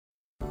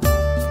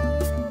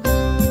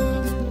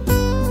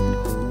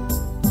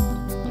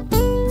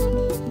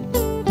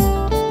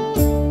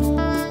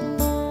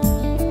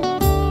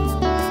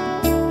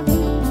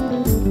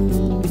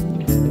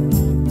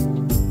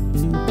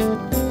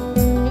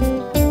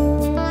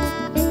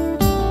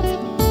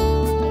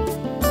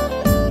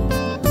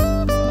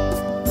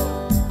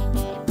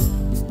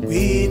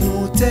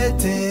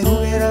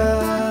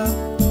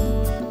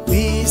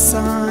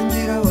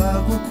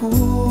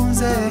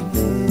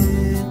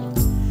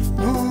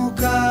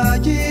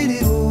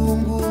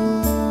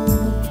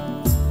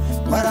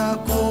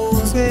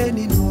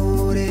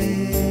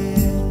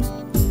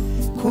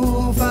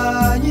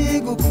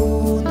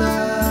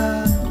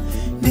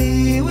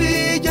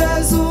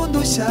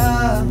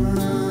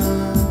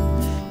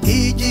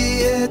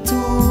igihe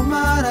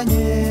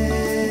tumaranye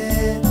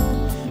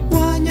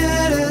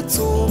wanyeretse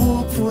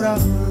ubupfura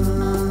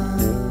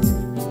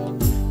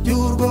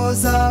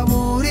by'urwoza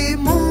buri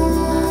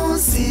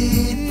munsi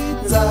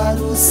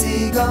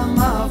nzarusiga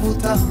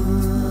amavuta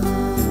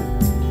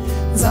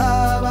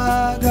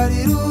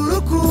nzabagarira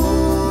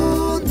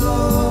urukundo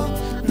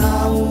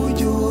nawe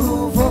ujya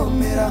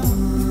uruvomera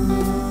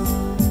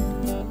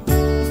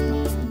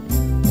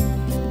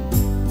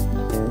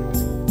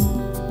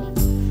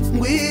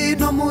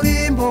ngwino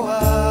murimbo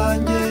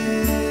wanjye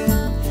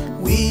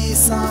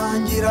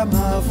wisangira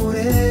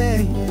amavure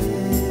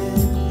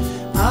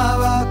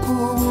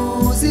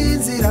abakubuza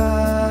inzira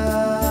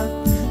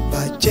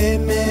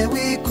bakeme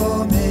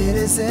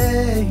wikomereze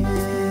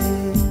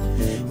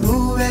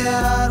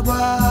rubera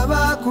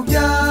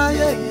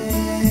rw'abakubyaye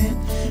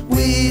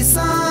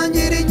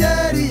wisangira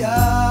ingeri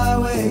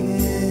yawe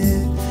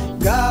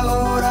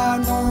gahora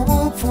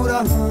n'ubupfura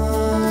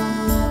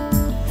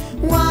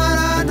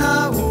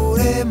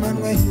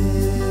waranaburemanwe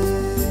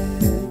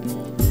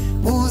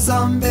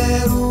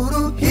uzambera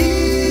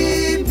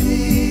uruhimbi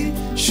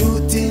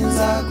nshuti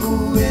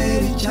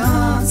nzakubera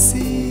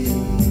icyansi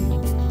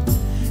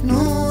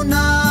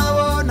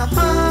nunabona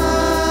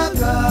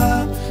haga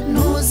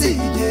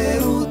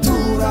ntuzigera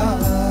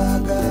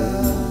uturaga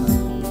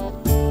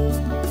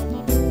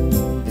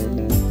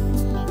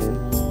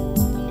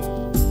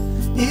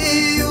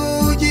iyo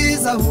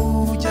ugize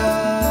aho ujya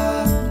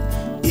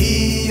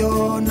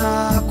iyo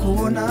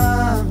nakubona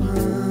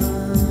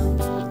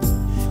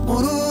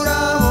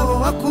ururabo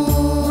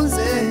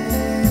wakunze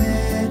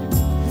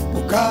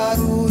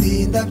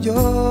ukarurinda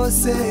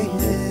byose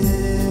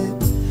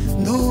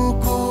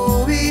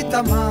ndukubita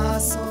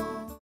amaso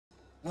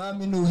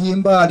mwami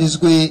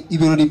nuhimbarizwe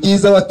ibirori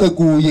byiza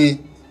wateguye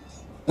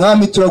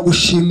mwami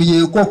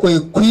turagushimiye ukoko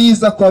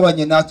kwiza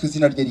kwabanye natwe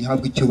izina rye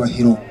rihabwa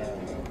icyubahiro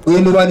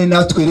we nubane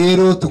natwe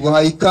rero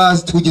tuguhaye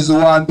ikaze tugize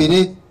uwa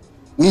mbere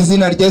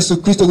w'izina rya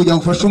Yesu Kristo kugira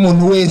ngo ufashe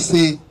umuntu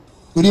wese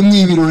uri mu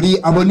ibirori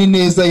abone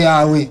neza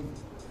yawe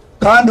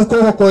kandi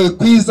ukoko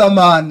kwiza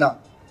mana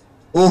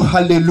oh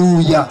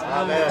haleluya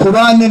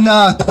kubane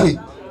natwe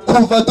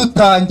kuva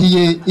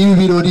dutangiye ibi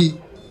birori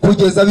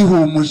kugeza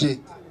bihumuje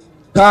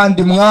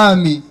kandi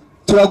mwami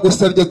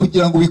turagusabye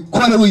kugira ngo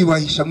bikore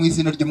wibahisha mu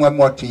izina ry'umwami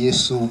wacu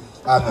Yesu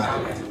amen.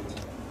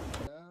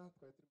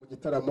 Mu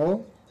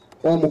gitaramo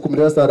wa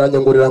mukumira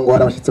saranyangurira ngo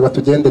arabashitse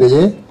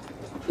batugendereye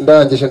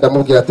ndangije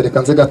ndamubwira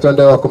tereka nze gato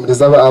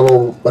ndabakomereza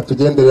abo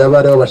batugendereye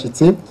abari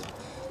babashitsi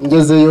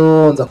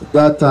ngezeyo nza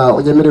kugata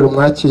unyemerera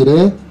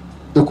umwakire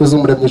dukuze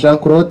umuremyi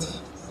Jean-Claude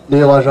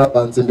niwe waje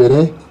abanza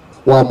imbere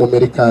wa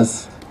mumerikazi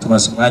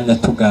tumaze umwanya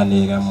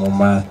tuganira mu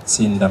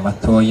matsinda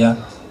matoya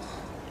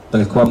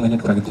dore ko bamwe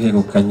ntitwari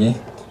duherukanye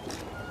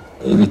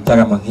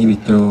ibitaramo nk'ibi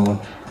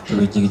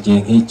tubigira igihe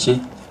nk'iki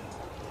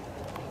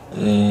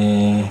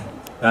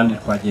kandi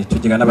twagiye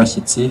tugira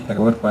n'abashyitsi hari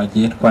abo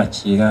twagiye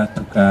twakira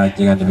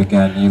tukagirana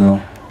ibiganiro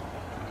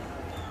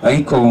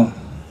ariko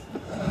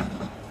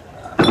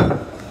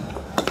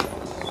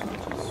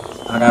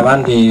hari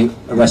abandi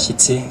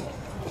bashyitsi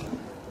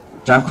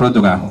Jean-Claude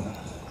uraho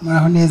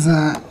muraho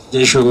neza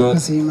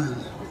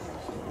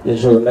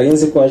ijoro nari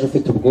nzi ko waje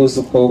ufite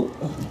ubwuzu ko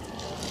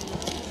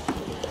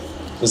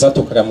uza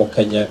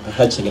tukaramukanya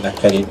hakiri na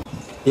kare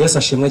Yesu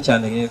ashimwe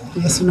cyane rero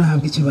Yesu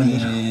nahabwa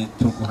icyubahiro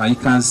tuguhaye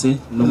ikaze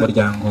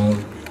n'umuryango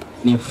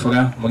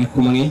n'imfura muri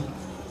kumwe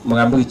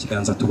murambura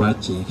ikiganza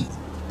tubakire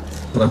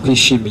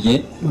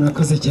turakwishimiye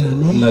murakoze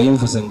cyane nari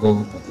mvuze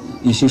ngo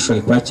ishusho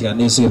rikwakira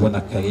neza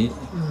ubona kare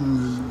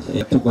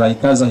tuguhaye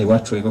ikaze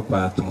iwacu rero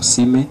kwa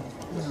tumusime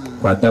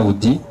kwa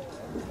Dawudi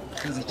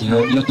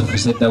iyo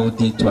tuvuze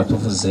Dawudi tuba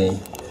tuvuze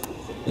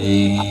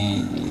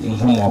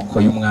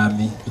inkomoko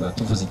y'umwami tuba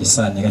tuvuze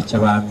igisanira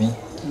cy'abami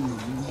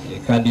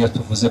kandi iyo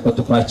tuvuze ko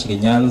tukwakira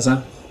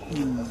Nyanza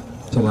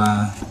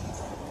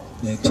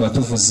tuba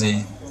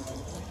tuvuze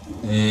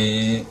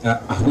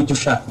aho ujya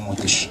ushaka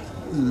umugisha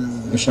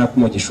ushaka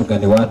umugisha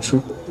ugana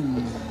iwacu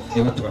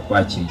rero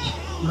tubakwakiriye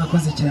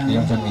murakoze cyane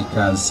iyo mva mu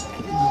ikaze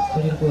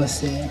kuri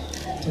rwose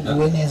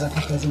tuguwe neza ko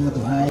akazi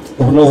muduhaye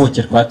ubu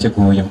n'ubuke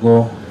twateguye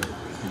bwo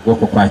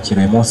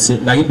kukwakira uyu munsi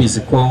nari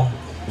mbizi ko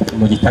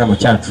mu gitaramo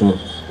cyacu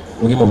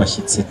uri mu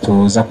bashyitsi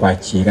tuza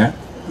kwakira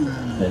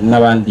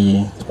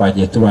n'abandi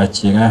twagiye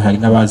tubakira hari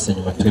n'abaze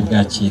nyuma turi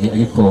bwakire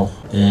ariko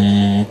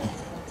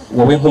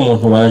wowe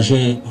nk'umuntu waje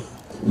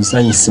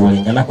uzanye isibo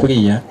ringana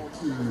kuriya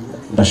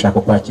ndashaka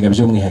kwakira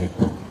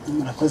by'umwihariko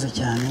murakoze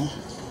cyane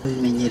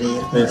bimenyereye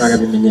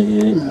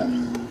arabimenyereye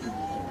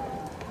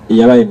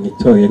yabaye mu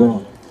itorero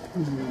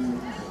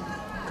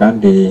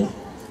kandi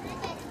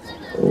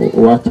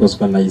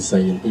uwatozwa na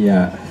Isayi ntiya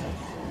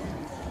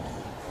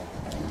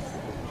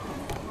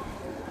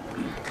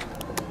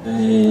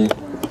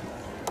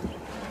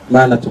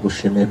Mana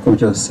tugushimiye ko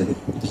byose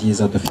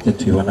byiza dufite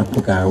tubibona ku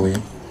bwawe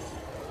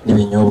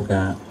n'ibinyobwa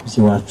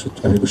by'iwacu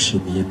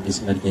twabigushimiye mu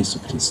izina rya Yesu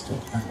Kristo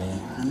amen.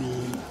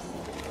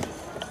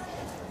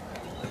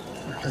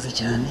 murakoze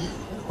cyane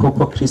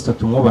kuko Kristo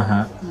tumwubaha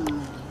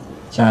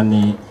cyane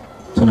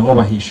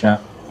tunamwubahisha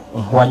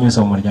nk'uwanyuze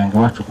mu muryango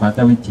wacu kwa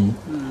Dawidi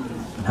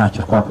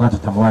ntacyo twakora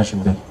tutamubaje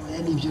imbere.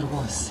 Nibyo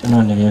rwose.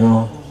 None rero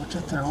Umuco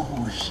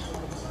turawuhuje.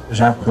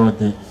 Jean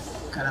Claude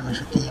Karama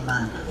inshuti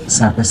y'Imana.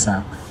 sakwe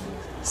Soma.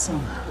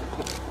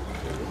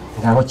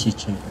 ngaho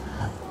cyicaye.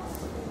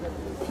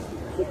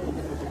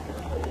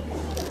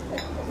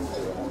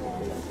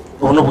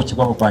 Ubu n'ubuki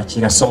bwo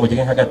kwakira somo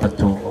ugire nka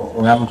gatatu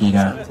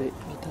urambwira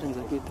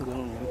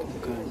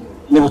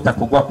niba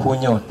utakugwa ku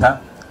nyota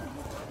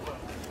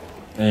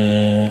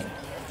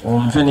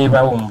wumve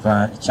niba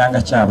wumva icyanga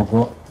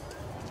cyabwo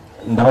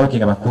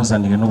ndababwira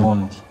bakuzanire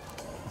n'ubundi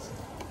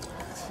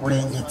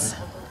Urengetse.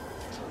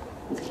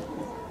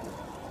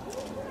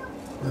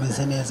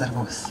 Umeze neza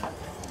rwose.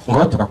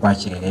 ngo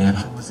tukakwakire rero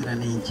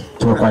Ubuziranenge.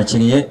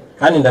 tukakwakiriye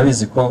kandi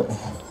ndabizi ko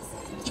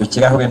icyo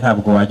kirahure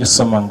ntabwo wajya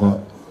usoma ngo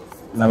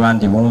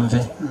n'abandi bumve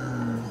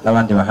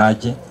n'abandi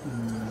bahage.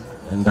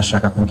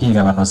 Ndashaka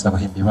kubwira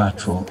abanozabuhimbi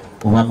bacu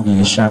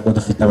ubambwira ishango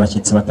dufite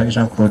abashyitsi batari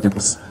Jean Claude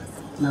gusa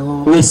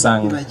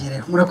wisanga.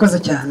 Murakoze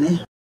cyane.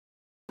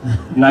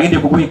 Nagende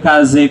kuguha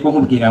ikaze ko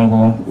nkubwira ngo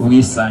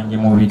wisange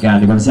mu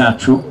biganiro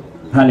byacu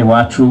hano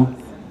iwacu,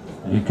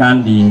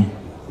 kandi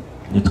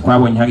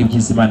twabonye hari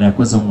ibyiza Imana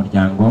yakoze mu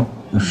muryango.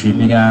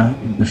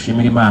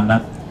 Dushimira Imana.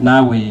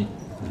 Nawe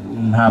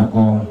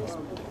ntabwo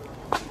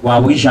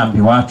wabura ijambo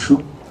iwacu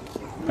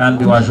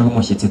kandi waje uri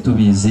umushyitsi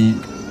tubizi,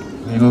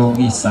 rero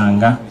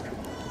wisanga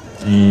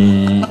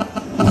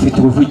ufite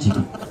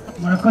uruvugiro.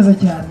 Murakoze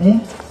cyane.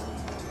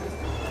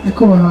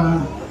 Eko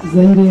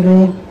bazayi rero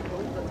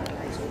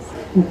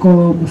uko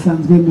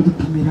musanzwe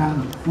mudutumira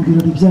mu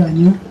birori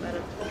byanyu,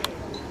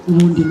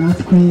 ubundi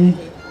natwe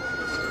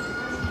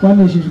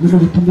twanejejwe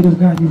n'ubutumire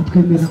bwanyu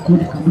butwemerera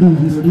kuboneka muri ibi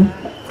birori.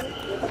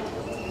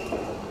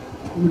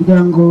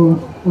 Umuryango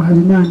wa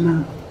Habimana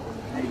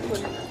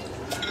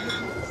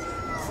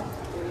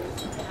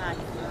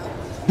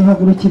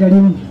duhagurukira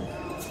rimwe.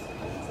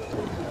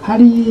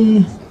 Hari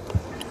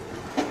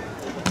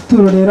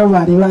ituro rero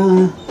bari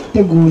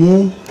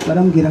bateguye,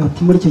 barambwira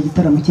bati muri icyo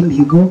gitaramo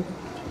cy'imihigo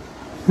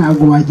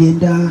ntabwo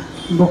wagenda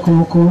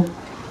imbokoboko,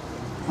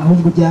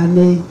 ahubwo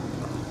ujyane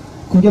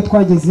ku byo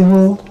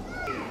twagezeho.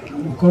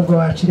 Umukobwa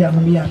wacu iriya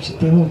nkumi yacu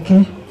itebuke,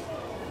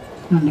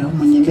 noneho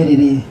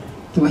munyemerere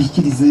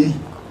tubashyikirize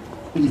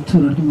iri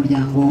turo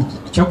ry'umuryango.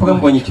 Icyo kuvuga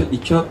mbonye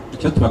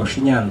icyo tubarusha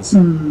i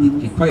Nyanza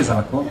ikoreza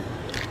abakobwa.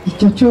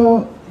 Icyo cyo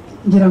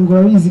ngira ngo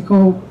urabizi ko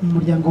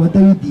umuryango wa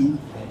Dawidi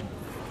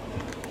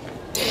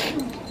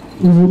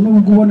ubu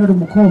nubwo ubona ari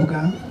umukobwa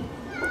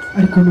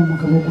ariko ni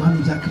umugabo wo guhamya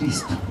ibya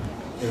Kristo.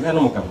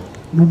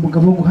 Ni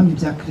umugabo wo guhamya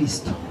ibya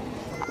Kristo,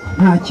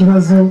 nta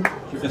kibazo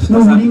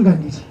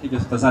n'uburinganire. Ibyo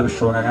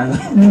tutazabishobora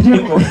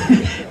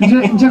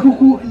nje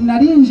kuko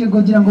narinje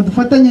kugira ngo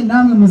dufatanye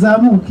namwe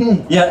muzamuke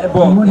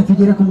ubundi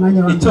tugere ku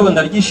mwanya wa itoro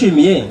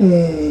ndaryishimiye.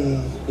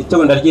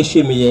 Itoro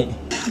ndaryishimiye.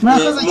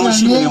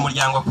 Mushimire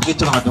umuryango ku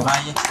bw'itoro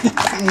baduhaye.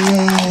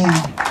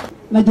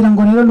 Nagira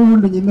ngo rero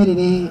n'ubundi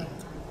nyemerere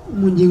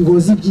mu ngingo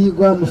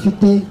z'ibyigwa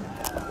mufite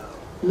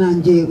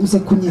nanjye uze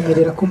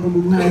kunyemerera ko mu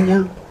mwanya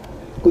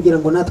kugira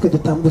ngo natwe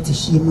dutambutse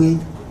ishimwe,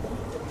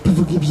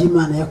 tuvuge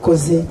iby'Imana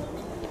yakoze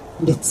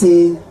ndetse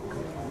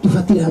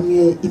dufatire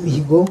hamwe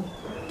imihigo,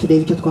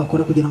 turebe icyo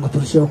twakora kugira ngo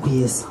turusheho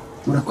kuyeza.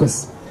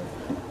 Murakoze.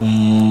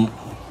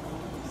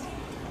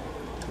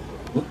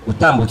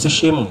 Gutambutsa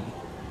ishimwe,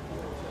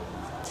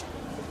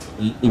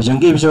 ibyo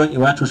ngibyo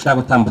iwacu ushaka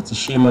gutambutsa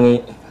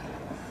ishimwe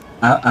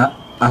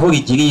aho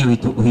rigiriye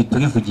uhita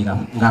urivugira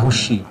ngaho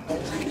ushima.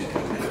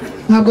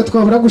 Ntabwo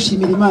twabura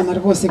gushimira Imana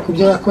rwose ku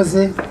byo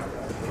yakoze.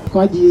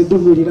 Twagiye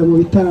duhurira mu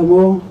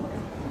bitaramo,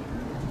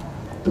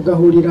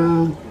 tugahurira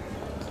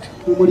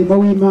mu murimo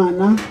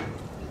w'Imana.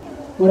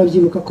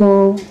 Murabyibuka ko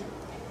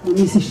mu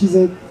minsi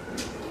ishize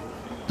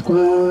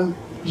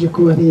twaje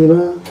kubareba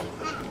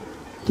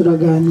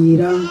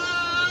turaganira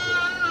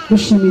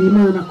dushimira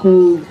Imana ku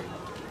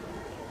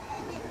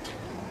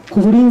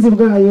burinzi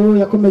bwayo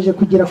yakomeje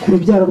kugira ku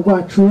rubyaro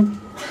rwacu,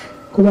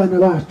 ku bana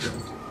bacu.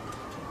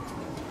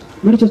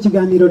 Muri icyo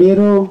kiganiro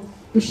rero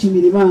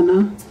dushimira Imana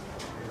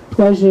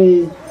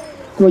twaje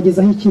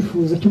kubagezaho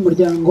icyifuzo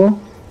cy'umuryango,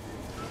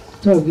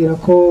 tubabwira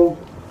ko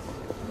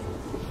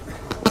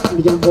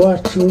umuryango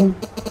wacu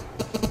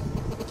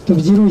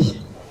tubyiruye,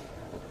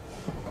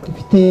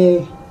 dufite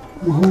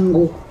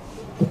umuhungu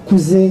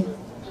ukuze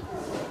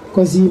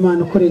ukoze Imana,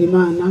 ukorera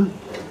Imana,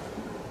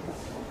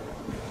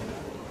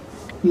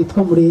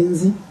 witwa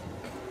Murenzi.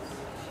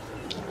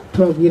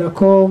 Tubabwira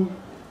ko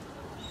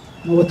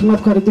mu butumwa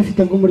twari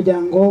dufite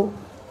bw'umuryango,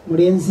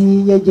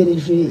 Murenzi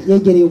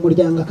yegereye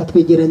umuryango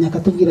akatwegeranya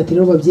akatubwira ati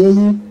rero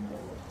babyeyi,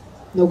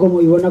 nubwo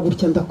mubibona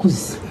gutya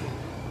ndakuze.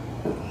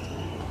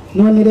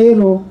 None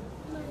rero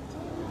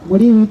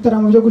muri ibi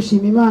bitaramo byo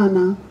gushima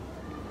Imana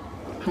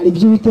hari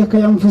ibyo Uwiteka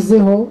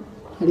yamvuzeho,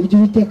 hari ibyo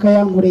Uwiteka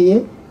yankoreye,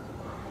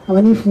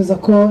 aba nifuza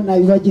ko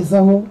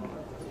nabibagezaho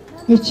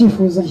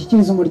nk'icyifuzo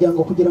nshyikiriza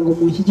umuryango kugira ngo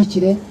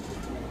munshyigikire,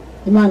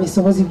 Imana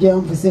isohoze ibyo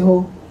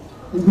yamvuzeho,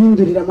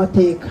 impindurire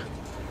amateka.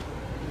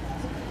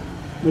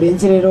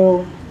 Murenzi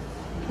rero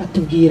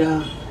atubwira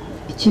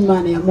icyo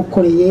Imana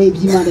yamukoreye,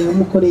 ibyo Imana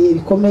yamukoreye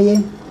bikomeye.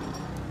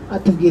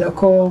 Atubwira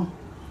ko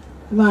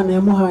Imana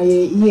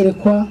yamuhaye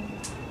iyerekwa,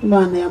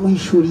 Imana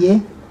yamuhishuriye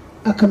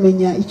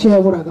akamenya icyo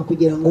yaburaga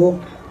kugira ngo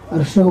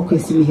arusheho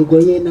kwesa imihigo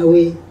ye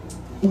nawe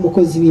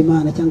umukozi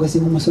w'Imana cyangwa se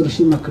nk'umusore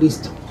ushima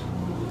Kristo.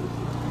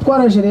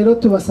 Twaraje rero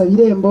tubasaba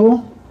irembo,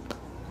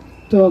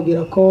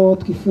 tubabwira ko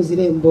twifuza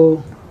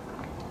irembo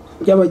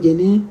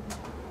ry'abageni.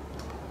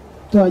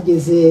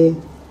 Tuhageze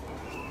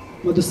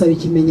mudusaba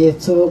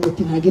ikimenyetso,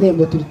 muti ntabwo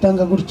irembo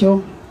turitanga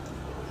gutyo,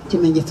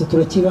 ikimenyetso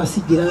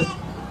turakibasigira,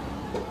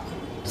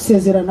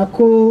 dusezerana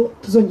ko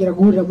tuzongera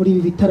guhurira muri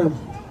ibi bitaramo.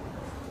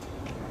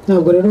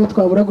 Ntabwo rero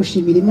twabura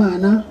gushimira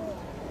Imana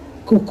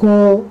kuko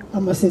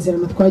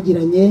amasezerano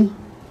twagiranye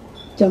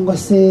cyangwa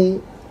se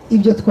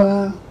ibyo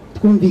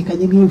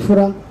twumvikanye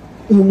nk'imfura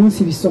uyu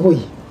munsi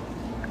bisohoye.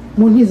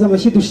 Mu ntiza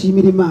amashyi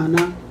dushimira Imana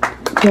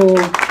ko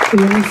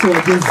uyu munsi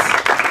wageze.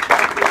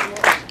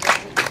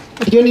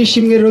 Iryo ni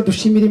ishimwe rero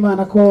dushimira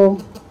Imana ko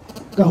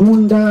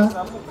gahunda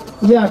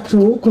yacu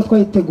uko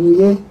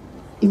twayiteguye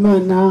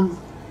Imana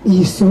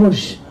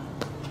iyisohoje.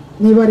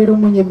 Niba rero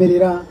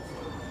munyemerera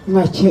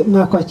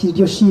mwakwakira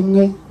iryo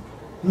shimwe,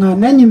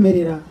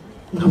 mwananyemerera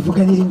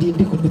nkavuga n'irindi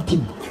ndi ku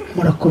mutima.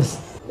 Murakoze.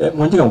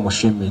 Mwongere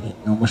umushimire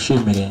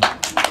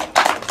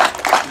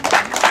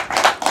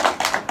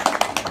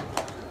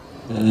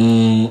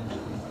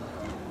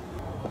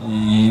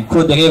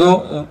Claude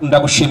rero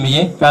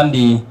ndagushimiye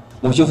kandi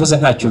mu byo uvuze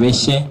ntacyo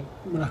beshye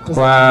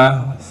kwa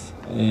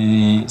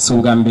si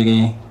ubwa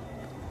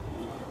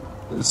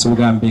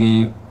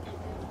mbere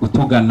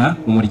utugana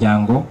mu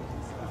muryango,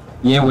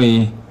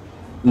 yewe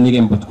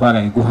n'irembo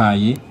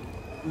twarariguhaye.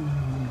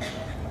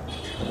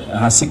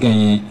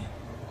 Ahasigaye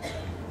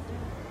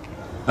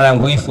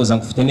arango wifuza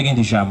ngo ufite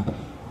n'irindi jambo.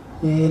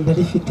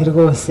 Ndarifite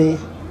rwose,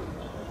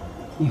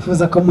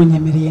 nifuza ko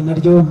munyemereye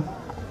naryo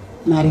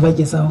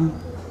naribagezaho.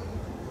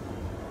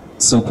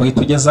 So uko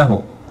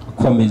tugezaho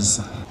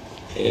komeza,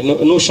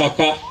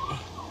 nushaka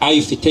ayo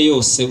ufite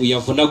yose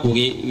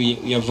uyavunagure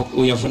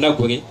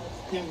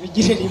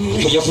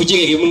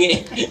uyavugire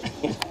rimwe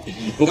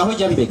ngaho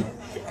jya mbere.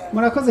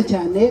 Murakoze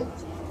cyane.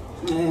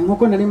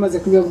 Nkuko nari maze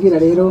kubibabwira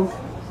rero,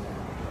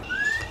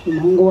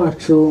 umuhungu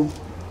wacu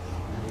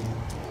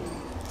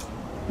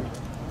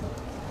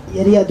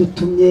yari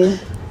yadutumye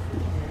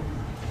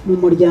mu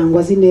muryango,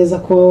 azi neza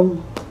ko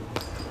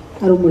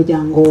ari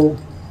umuryango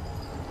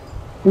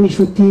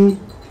w'inshuti.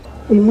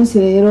 Uyu munsi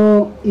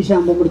rero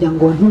ijambo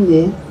umuryango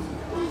wantumye,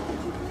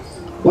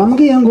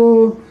 wambwiye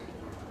ngo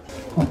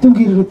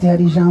watubwirire uti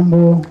hari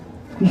ijambo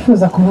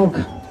wifuza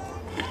kuvuga.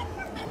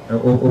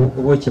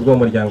 Ubuki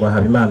bw'umuryango wa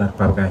Habimana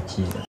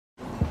twabwakira.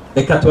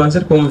 Reka tubanze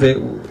twumve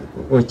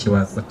ubuki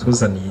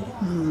watuzaniye.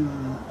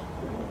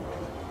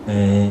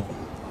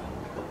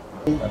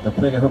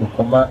 Adakuregaho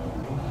gukoma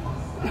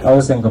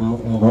awuze ngo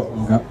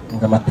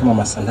amatama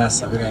masa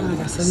ntasabira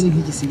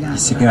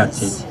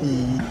nk'igisigati.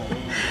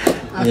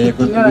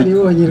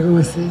 Yararibonye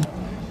rwose.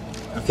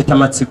 Afite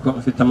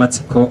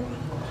amatsiko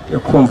yo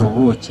kumva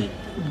ubuki.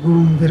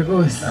 Bwumve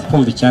rwose.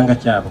 Akumva icyanga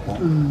cyabwo.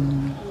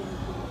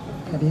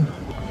 Karibu.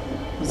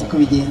 Uzi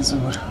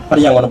kubigenzura.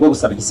 Bariya ngo nubwo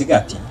gusaba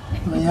igisigati.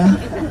 Oya,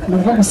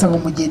 nubwo gusaba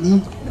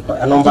umugeni.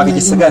 Numvaga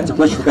igisigati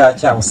ko cyuga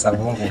cyabusaba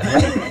ngo.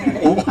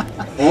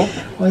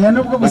 Oya,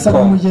 nubwo gusaba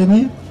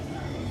umugeni.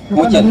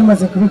 Nuko nari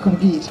maze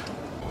kubikubwira.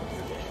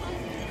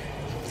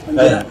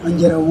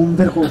 Ongera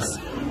wumve rwose.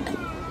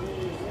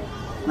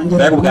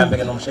 Ongera bwa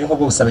mbere n'umushayi nko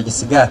gusaba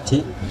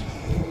igisigati.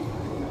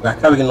 Bwa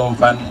kabiri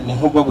numva ni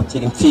nko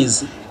gutira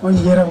imfizi.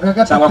 Ongera bwa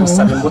gatatu. Cyangwa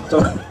gusaba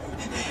imbuto.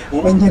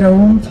 Ongera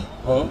wumve.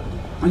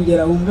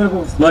 Ongera wumve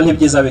rwose. None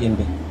ibyiza biri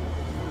imbere.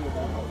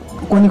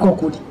 Uko niko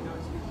kuri.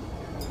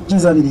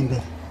 Ibyiza biri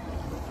imbere.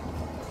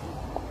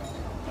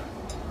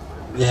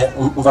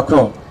 Umva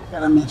ko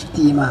yaramenye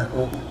inshuti y'Imana.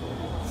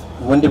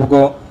 Ubundi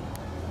bwo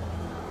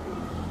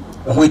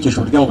nkurikije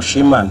uburyo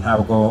ngushima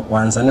ntabwo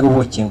wanzanira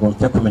ubuki ngo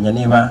mpe kumenya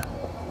niba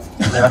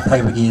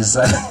atari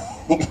bwiza.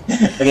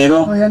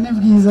 Rero oya, ni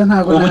bwiza.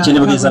 Ntabwo ubuki ni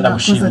bwiza,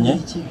 ndabushimye.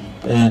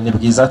 Ni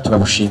bwiza,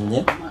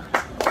 turabushimye.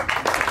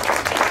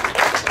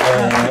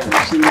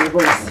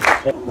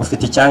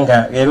 Ufite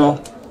icyanga rero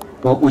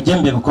ujye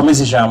mbere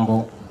ukomeze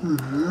ijambo.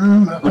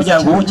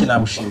 Umuryango w'ubuki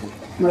nabushimye.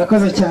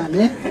 Murakoze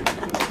cyane.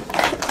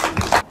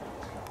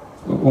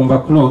 Umva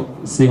ko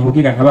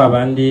sinkubwira nka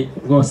babandi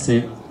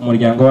rwose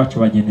umuryango wacu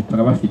bagende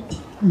turabafite.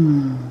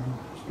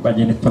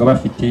 Bagende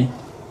turabafite.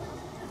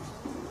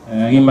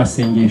 Ari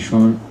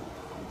masengesho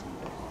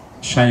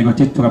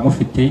Charllotte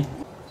turamufite.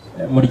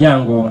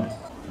 Umuryango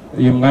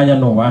uyu mwanya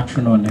no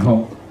wacu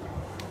noneho.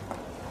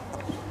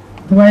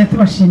 Tubaye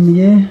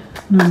tubashimiye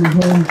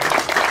noneho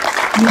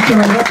n'icyo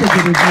bari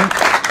bategereje.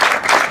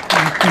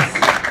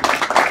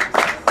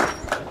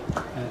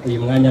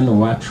 Uyu mwanya no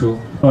wacu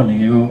none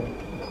rero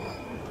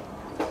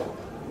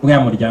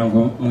uriya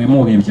muryango mwe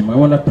murebye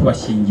murabona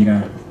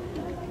tubashyingira,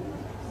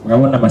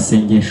 murabona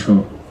amasengesho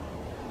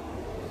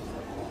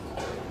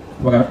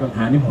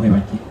nta n'impuhwe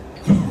bagira.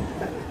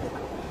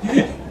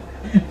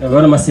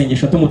 Urabona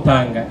amasengesho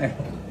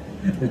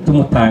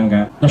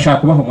tumutanga.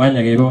 Ndashaka kubaha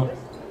umwanya rero.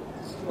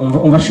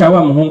 Umva sha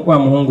wa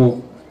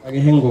muhungu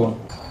arihe ngo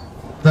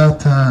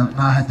data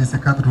nahageze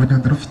kandi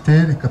urugendo rufite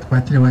reka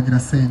twakire ba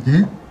nyirasenge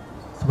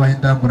tubahe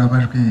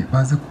indangururamajwi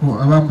bazi ko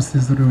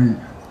abamusizuriwe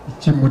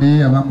ikimuri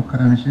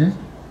abamukarabije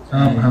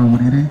abamuhawe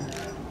uburere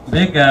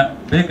mbega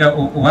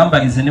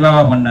uwambarize niba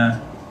wabona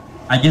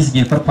ageze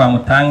igihe ko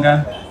twamutanga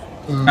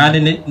kandi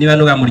niba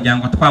n'uriya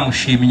muryango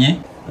twamushimye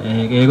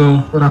rero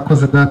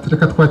urakoze data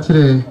reka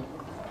twakire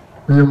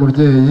uyu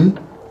mubyeyi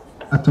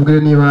atubwire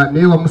niba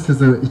niwe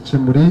wamusize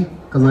ikimuri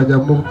akazajya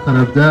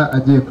amukarabya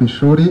agiye ku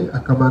ishuri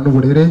akamara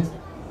n'uburere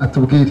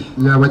atubwire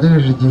yaba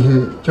agejeje igihe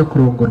cyo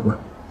kurongorwa.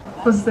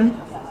 koze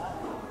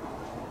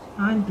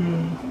nanjye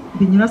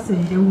ndi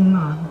nyirasenge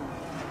w'umwana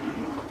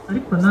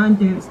ariko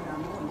nanjye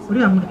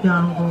uriya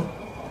muryango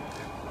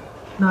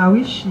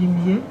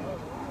nawishimiye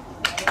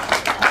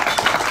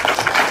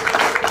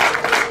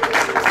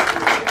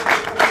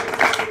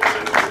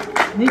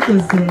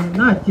nigeze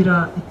nagira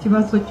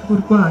ikibazo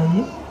cy'uburwayi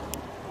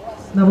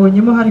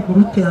nabonyemo hari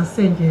gurupe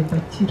yansengeye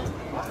ndakira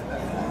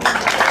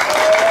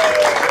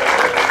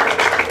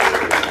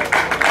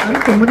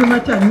ariko muri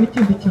make harimo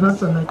ikindi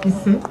kibazo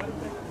nagize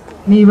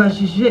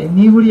nibajije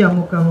niba uriya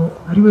mugabo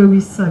ari we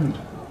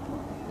wisabira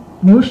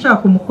niwe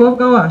ushaka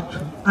umukobwa wacu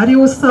ari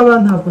we usaba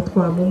ntabwo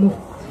twamumuha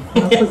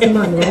akoze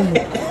Imana ibahe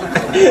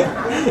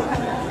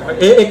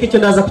icyo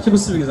ndaza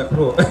kukigusubiriza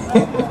kuri uwo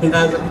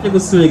ndaza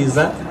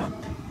kukigusubiriza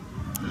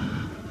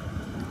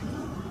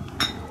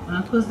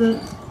murakoze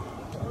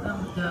uriya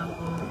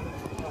muryango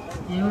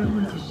yewe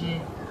nkurikije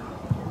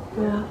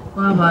ko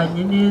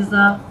babanye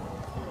neza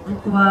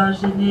nuko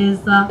baje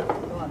neza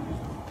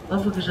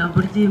bavuga ijambo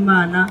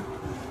ry'Imana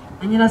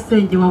na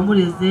nyirasenge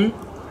wamureze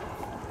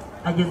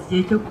ageze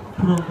igihe cyo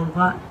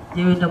kurongorwa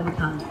yewe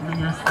ndamutanze na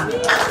nyirasenge.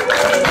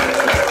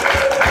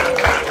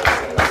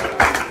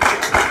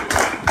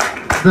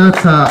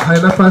 data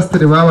hari na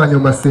pasiteri babanye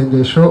mu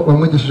masengesho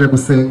wamwigishije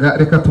gusenga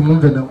reka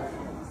tumwumve nawe.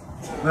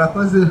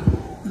 murakoze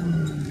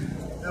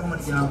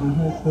n'umuryango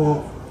nk'uko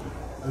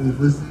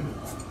babivuze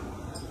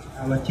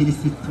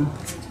abakirisitu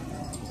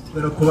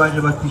kubera ko baje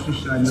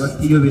batishushanya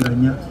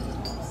batiyoberanya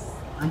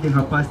nanjye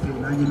nka pasiteri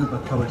nanjye nuko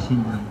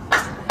twabashyingiranye.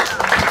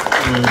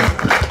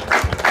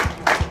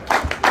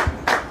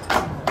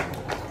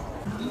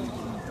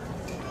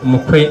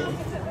 umukwe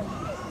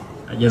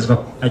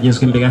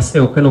agezwa imbere ya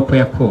sebukwe nuko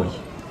yapfuye.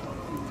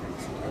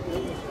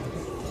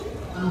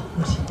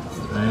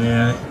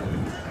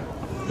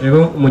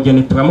 rero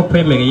umugeni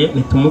turamukwemereye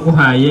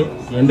nitumuguhaye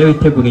gende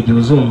witegura igihe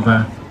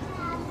uzumva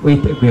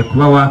witeguye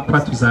kuba wapfa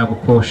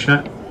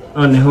tuzagukosha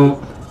noneho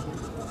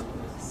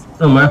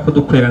numara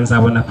kudukorera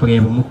nzabona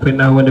kureba umukwe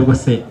naho ubundi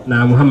bwose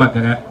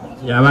namuhamagara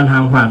yaba nta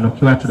nkwano ko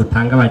iwacu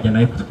dutanga abageni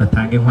ariko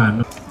tugatanga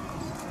inkwano.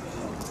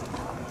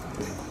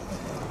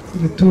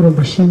 ibituro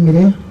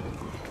mbashimire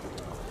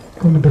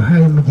ko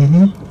muduhaye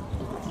umugeni.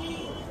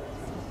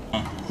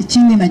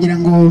 ikindi nagira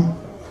ngo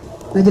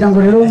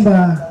rero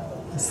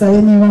mbasabe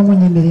niba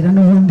munyemerera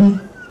n'ubundi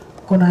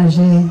ko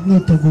naje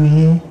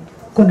niteguye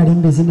ko nari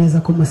mbizi neza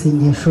ko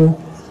amasengesho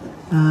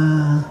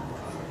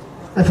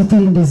afite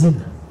irindi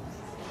zina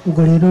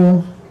ubwo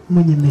rero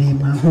munyemereye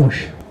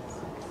mwankosha.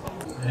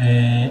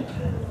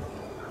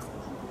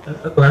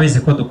 urabizi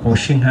ko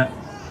dukosha inka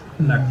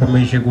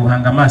nakomeje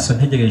guhanga amaso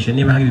ntegereje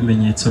niba hari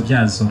ibimenyetso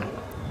byazo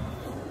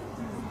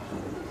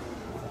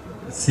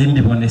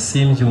simbibone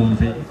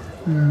simbyumve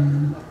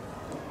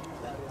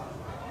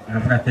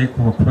aravuga ati ariko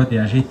ubu Claude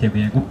yaje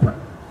yiteguye gupfa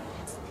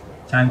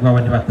cyangwa iwabo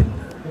ntibakwiye.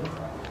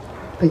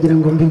 ndagira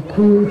ngo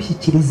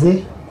mbikushyikirize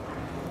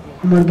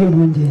umarwe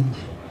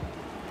impungenge.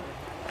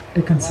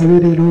 reka nsabe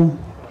rero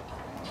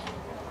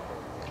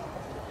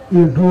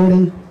iyo ntore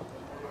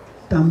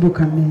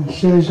itambukane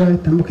sheja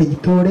itambuke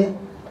gitore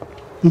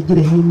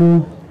igire hino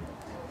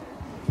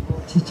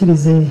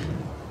ikikirize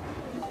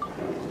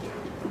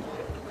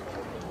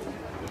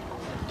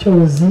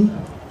cyozi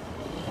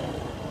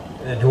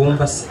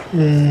ntiwumva se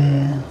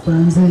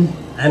banze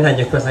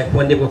ntangiye kubaza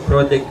ko ndi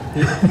Claude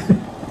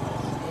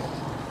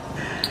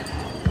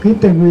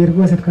twiteguye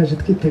rwose twaje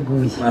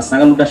twiteguye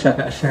wasanga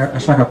n'udashaka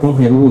ashaka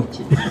kunkwera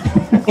ubuki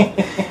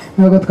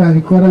nubwo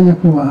twabikora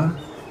nyakubahwa.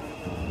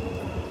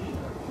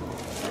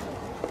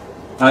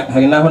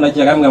 hari naho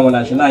nagiye gamwe ngo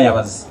naje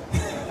nayabaza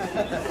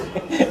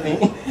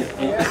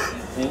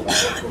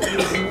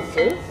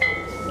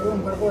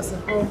urumva rwose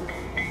ko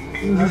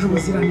yujuje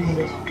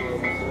ubuziranenge.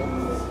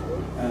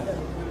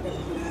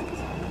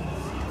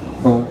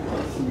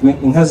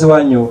 inka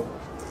z'iwanyu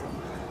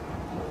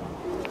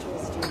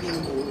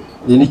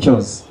iyi ni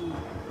cyozi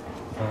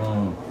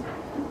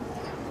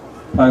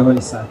hariho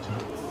n'isake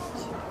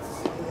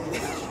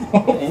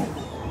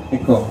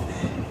niko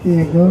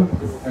yego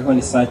hariho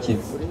n'isake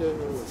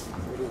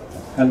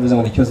kandi uvuze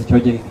ngo ni cyozi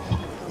cyogere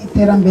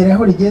iterambere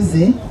aho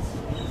rigeze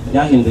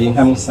ryahinduye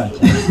inka mu isake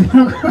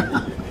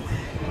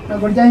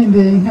ntabwo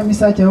ryahinduye inka mu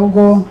isake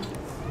ahubwo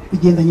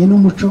bigendanye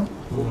n'umuco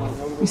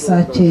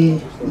isake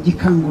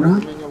igikangura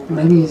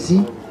murabizi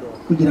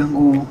kugira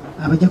ngo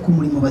abajya ku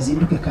murimo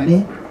bazinduke kare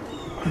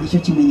nicyo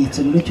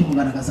kimenyetso rero cyo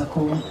kugaragaza ko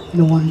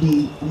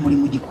n'ubundi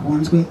umurimo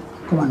gikunzwe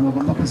ko abantu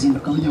bagomba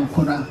kuzinduka bajya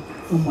gukora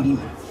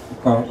umurimo.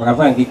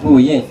 baravuga ngo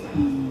iguye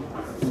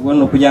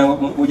ubona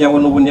kugira ngo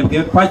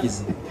n'ubunebwe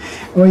twagize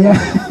oya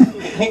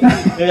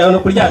no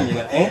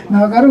kuryamira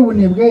ntabwo ari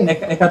ubunebwe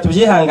reka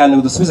tubyihangane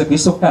udusubize ku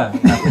isuka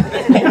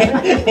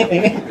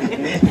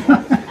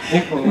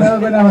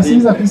ntabwo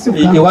nabasubiza ku isuka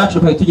iwacu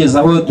twari tugeze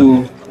aho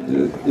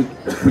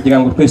kugira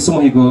ngo twese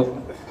umuhigo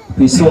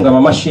twisunga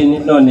amamashini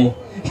none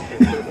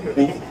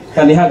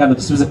kandi ihangane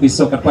dusubize ku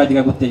isoko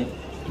twagira gute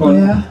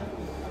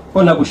ko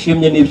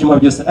nagushimye n'ibyuma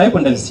byose ariko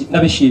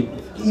ndabishimye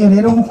iyo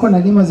rero nk'uko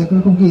nari maze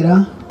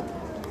kubikubwira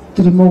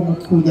turimo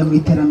kujya mu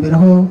iterambere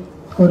aho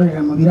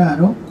twororera mu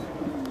biraro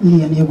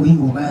iriya niyo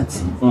guhinga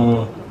ubwatsi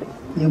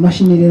iyo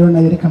mashini rero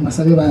nayo reka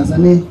mbasabe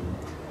bazane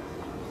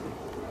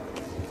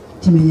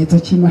ikimenyetso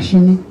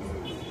cy'imashini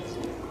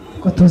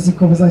ko tuzi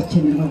ko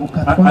buzakenerwa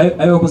gukatwa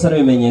ayo gusana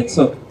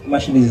ibimenyetso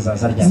imashini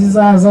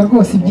zizaza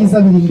rwose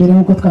ibyiza biri imbere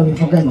nk'uko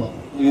twabivuganye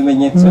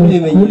ibimenyetso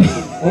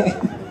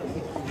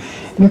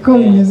niko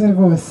bimeze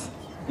rwose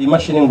iyi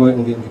mashini ngo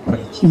ikora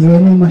iki iyo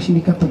ni imashini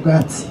ikata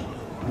ubwatsi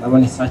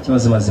nabona isake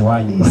bazimaze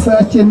iwanyu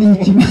isake ni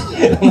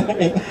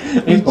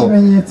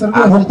ikimenyetso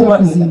rwose cyo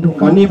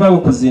kuzinduka niba ari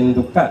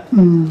ukuzinduka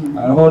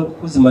aho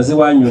uzimaze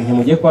iwanyu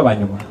ntimugiye kuba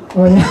abanyuma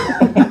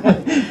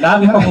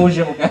nawe ko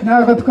muje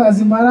ntabwo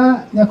twazimara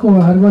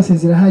nyakubahwa rwose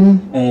zirahari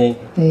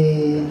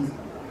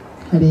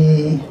hari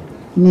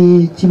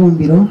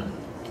n'ikibumbiro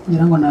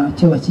ngira ngo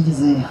nacyo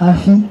bakigize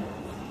hafi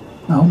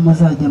aho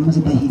muzajya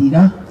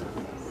muzidahirira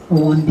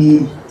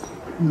ubundi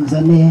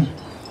muzane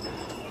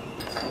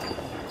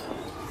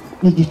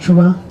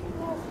n'igicuba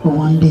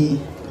ubundi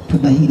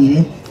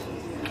tudahirire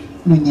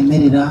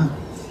nunyemerera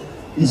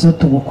izo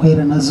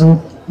tubukwera nazo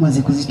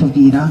maze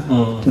kuzitubwira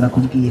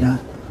turakubwira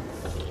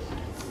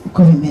uko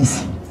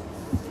bimeze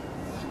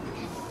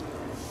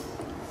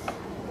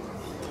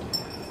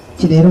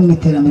iki rero mu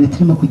iterambere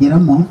turimo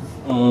kugeramo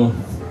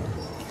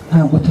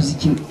ntabwo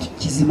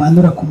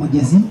tuzimanura ku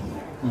mugezi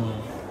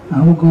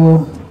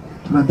ahubwo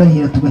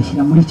turadahira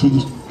tugashyira muri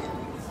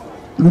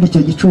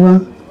icyo gicuba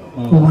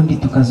ubundi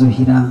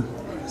tukazuhira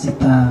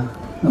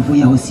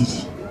zitavuye aho ziri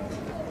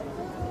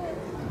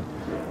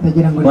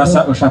ndagira ngo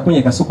ushaka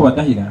kunyeka se uko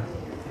badahira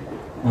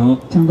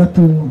cyangwa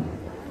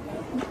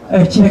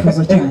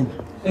icyifuzo cyane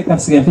reka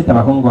nsigaye mfite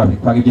abahungu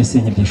babikwaga ibyo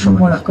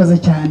sinkibyishoboreye murakoze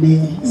cyane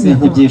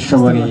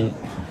sinkibyishoboreye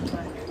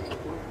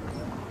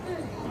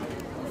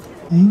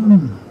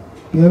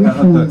biba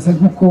bifunze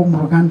nk'uko mu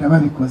ruganda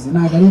babikoze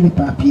ntabwo ari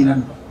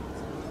ibipapirano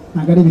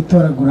ntabwo ari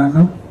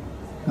ibitoragurano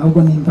ahubwo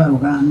ni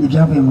imvaruganda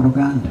ibyavuye mu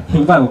ruganda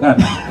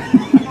imvaruganda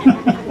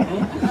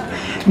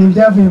ni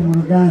ibyavuye mu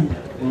ruganda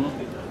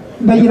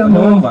ndagira ngo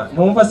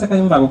ntumva se ko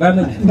ari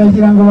imvaruganda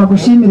ndagira ngo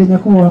bagushimire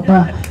nyakubahwa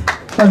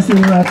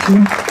pasiteri wacu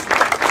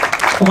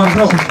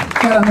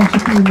karama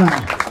nshuti y'Imana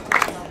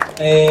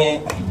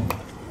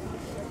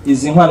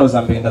izi nkwano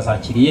za mbere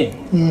ndazakiriye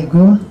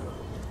yego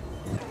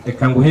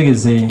reka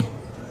nguhereze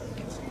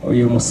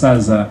uyu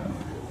musaza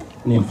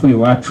ni imfura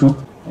iwacu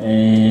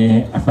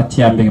afata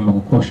iya mbere mu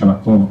gukosha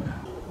abakobwa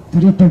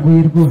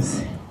turiteguye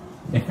rwose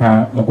reka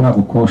mu guha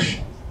gukosha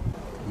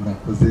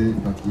murakoze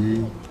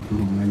babyeyi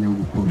duha umwanya wo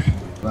gukosha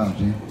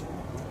baje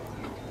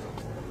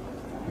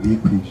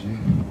bikwije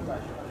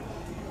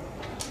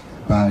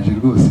baje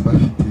rwose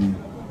bafite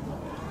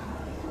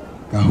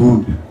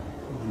gahunda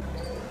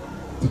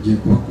tugiye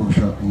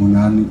kubakosha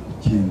 8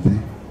 ukinze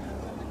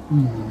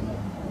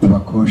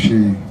tubakoshe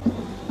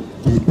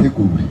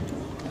bitegure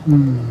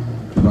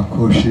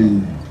tubakoshe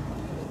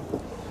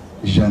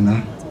 100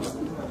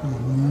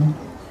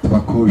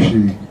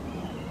 tubakoshe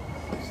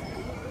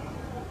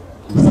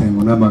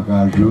usengo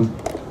n'amagaju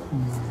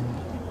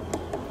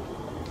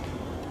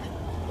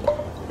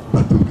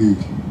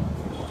batubwire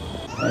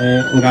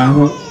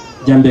ngaho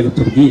jya mbere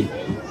utubwire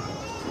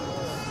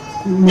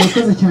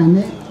murakoze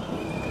cyane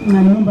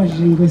mwari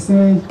mumbajije ngo ese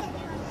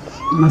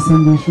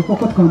amasengesho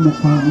koko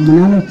twamukwa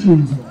 8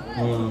 ukinze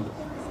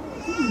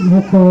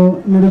nk'uko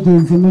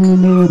narugenzemo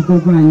nyine urwo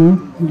rwanyu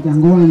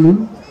umuryango wanyu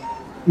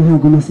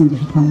ntabwo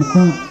amasengesho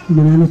twamukwa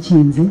 8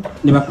 ukinze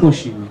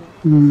nibakushimire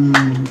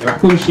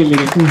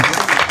nibakushimire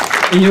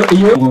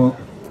iyo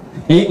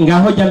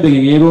ngaho jya mbere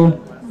rero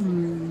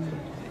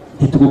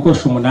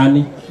ntitugukosha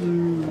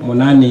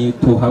 8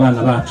 tuha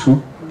abana bacu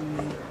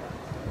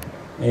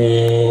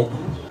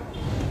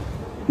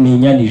ni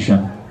inyana 100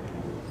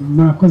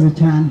 murakoze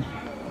cyane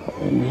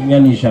ni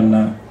inyana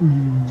 100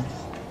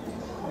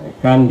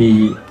 kandi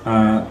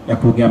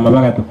yakubwiye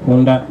amabara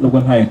dukunda nubwo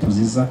ntayo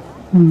tuziza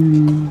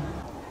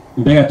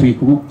mbega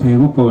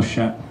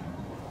tuyigukosha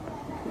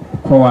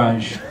uko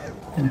waje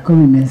uko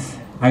bimeze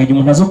hari igihe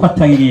umuntu azi uko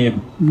atari rero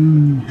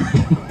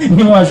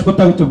niba waje uko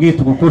utabitubwiye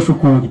tugukosha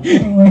ukuri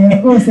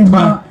rwose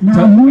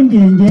nta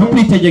mpungenge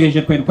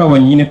tukwitegereje twari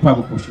twabonye nyine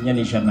twagukosha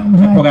inyana 100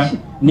 cyakora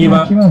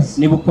niba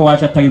uko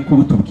waje atari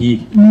kuri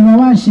utubwire niba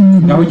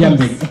bashimiriye ngaho ujya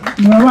mbere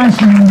niba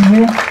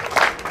bashimiriye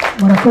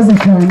murakoze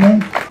cyane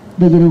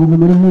ndagira ngo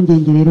muri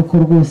mpungenge rero ko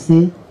rwose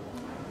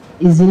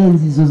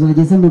izirenze izo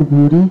zageze mu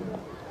rwuri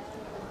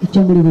icyo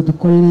muri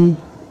budukorere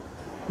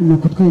ni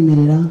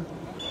ukutwemerera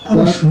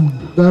abashumba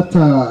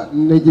data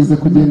negeze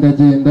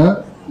kugendagenda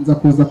nza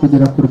kuza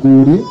kugera ku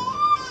rwuri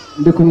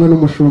ndi kumwe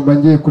n'umushumba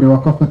ngiye kureba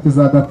ko afata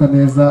iza data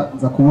neza,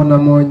 nza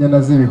kubonamo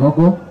inyana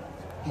z'ibihogo,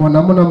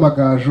 mbonamo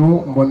n'amagaju,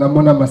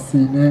 mbonamo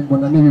n'amasine,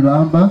 mbona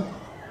n'ibibamba.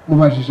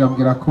 Mubajije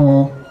ambwira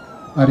ko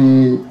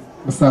ari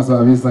musaza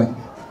wabizanye,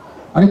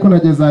 ariko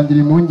nageze angira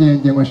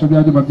impungenge ngo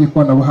bya byuma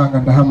by'ikoranabuhanga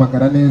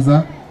ndahamagara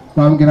neza,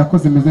 bambwira ko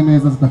zimeze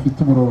neza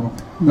zidafite uburoro,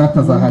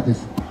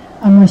 zatazahageze.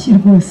 Amashyi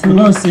rwose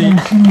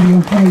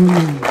nashimiriye ko ari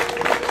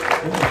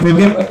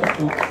twebwe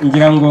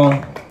ngira ngo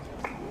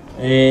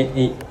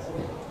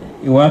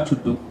iwacu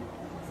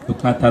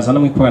dukataza no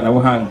mu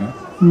ikoranabuhanga.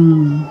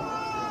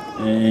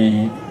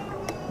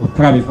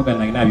 Utarabivuga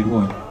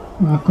nabibonye.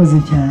 Mwakoze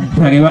cyane.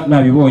 Turareba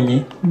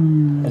nabibonye,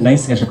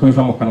 nahisigaje ko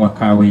biva mu kanwa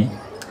kawe.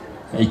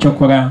 Icyo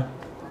kora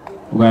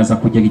uraza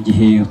kugera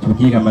igihe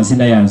utubwira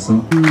amazina yazo.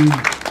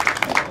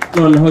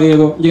 Noneho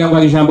rero ngira ngo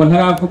hari ijambo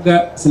ntaravuga,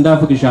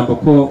 sindavuga ijambo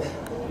ko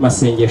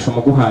masengesho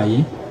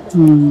muguhaye.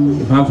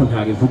 Impamvu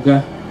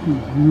ntarivuga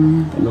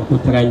nuko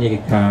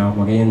utaranyereka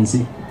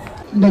murenzi.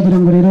 Ndagira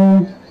ngo rero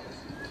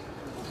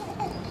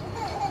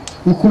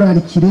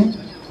mukurarikire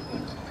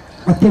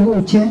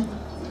atebuke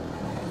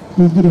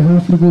yigire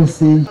hafi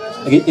rwose.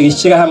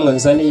 Irishyira hamwe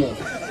nzaniye.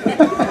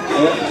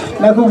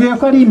 Nakubwiye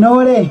ko ari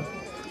intore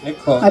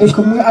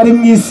ari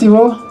mu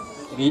isibo.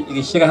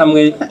 Irishyira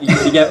hamwe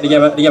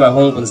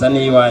ry'abahungu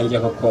nzaniye iwanjye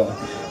koko.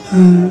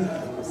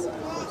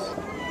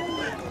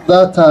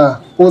 Data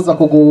uza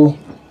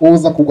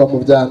kugwa mu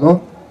byano,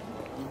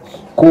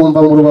 kumva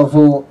mu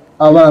rubavu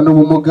abana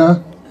n'ubumuga,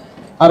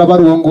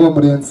 arabari uwo nguwo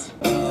murenzi.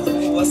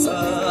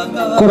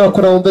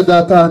 Kora wumve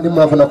data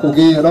n'impamvu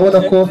nakubwiye. Urabona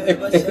ko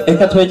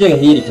reka twegere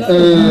hirya.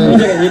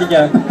 Twegere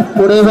hirya.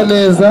 Urebe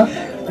neza.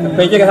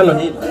 Twegere hano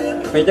hirya.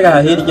 Twegere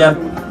aha hirya.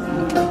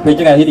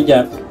 Twegere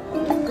hirya.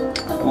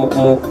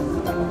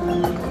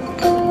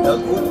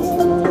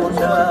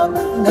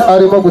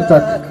 Arimo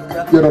gutaka.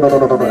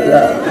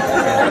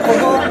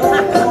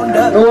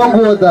 Uwo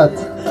nguwo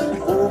data.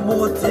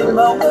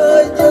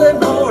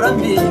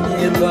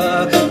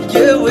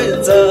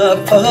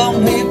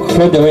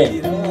 Claude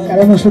we.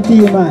 Karamo nshuti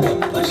y'Imana.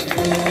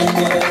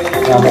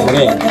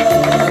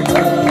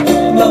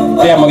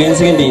 Uriya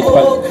mugenzi ndi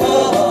yitwa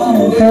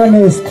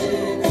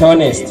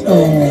Theoneste.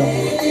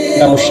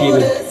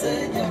 Ndamushimira.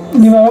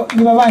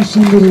 Niba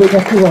banshimiriye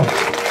gakubaho.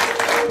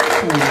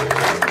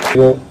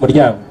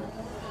 Muryango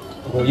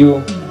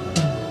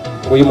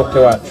uyu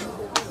mukwe wacu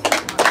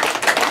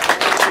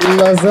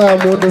na za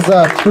muntu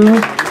zacu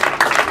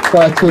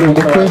twakira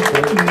umukwe.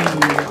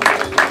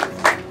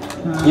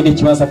 Nyiri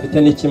kibazo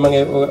afite ni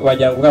kimwe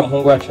wagira ngo uriya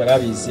muhungu wacu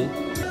yarabizi.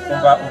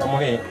 Umva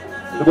umurebe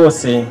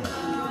rwose,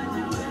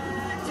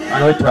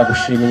 nawe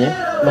turagushimiye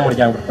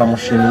n'umuryango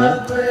twamushimiye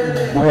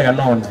guhera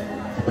none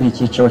kuri iki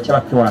cyiciro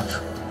cy'abakwe wacu.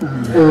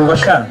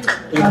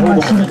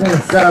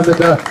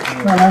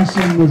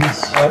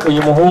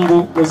 Uyu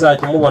muhungu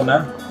uzajya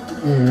umubona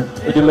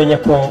ujye umenye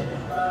ko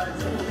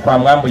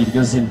twamwambuye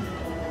iryo zina,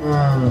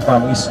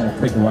 twamwise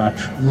umukwe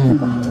iwacu.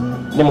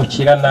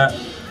 Nimukirana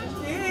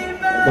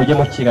ujye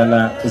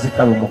mukirana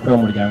uzikaba umukwe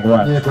w'umuryango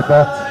wacu.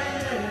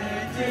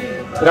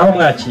 Ngaho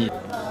mwakira,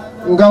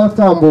 ngaho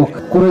tambuka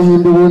ku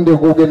ruhimbi ubundi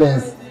ugubwe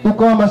neza.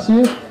 Kuko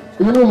amashyi,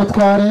 uyu ni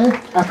umutware,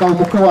 akaba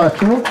umukwe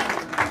wacu,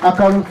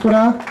 akaba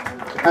imfura,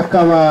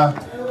 akaba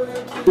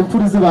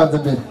imfura zibanza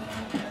imbere.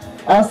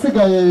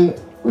 Ahasigaye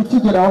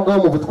ukigera aho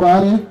ngaho mu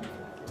butware,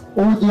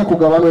 ubu ugiye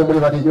kugabana we muri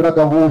bari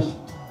uragabuye.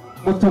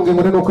 Mutunga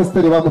inkoni nuko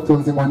Esiteri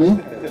bamutunze inkoni,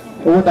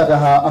 ubundi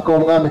agaha akaba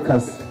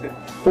umwamikazi.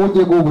 Ubu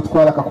ugiye guha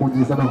ubutware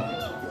akakungiza no.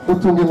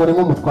 Mutunga inkoni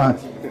nk'umutware.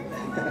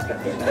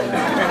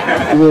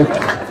 Yego.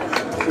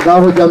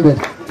 Ngaho ujya mbere.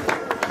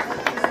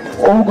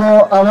 Ubwo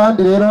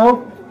abandi rero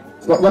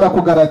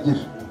barakugaragira.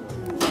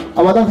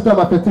 Abadafite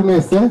amapeti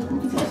mwese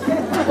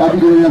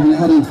babiri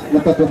hari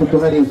batatu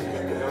hari.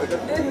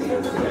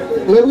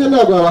 Mwebwe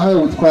ntabwo babahaye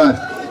ubutware.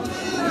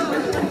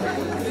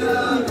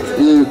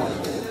 Yego.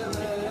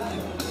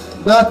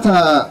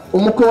 Data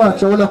umukwe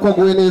wacu abona ko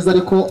aguye neza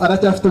ariko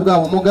aracyafite bwa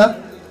bumuga,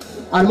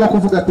 arimo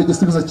kuvuga ati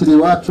igisubizo kiri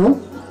iwacu.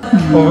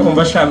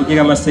 Umva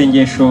shambwira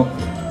amasengesho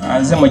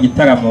aze mu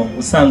gitaramo.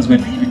 Usanzwe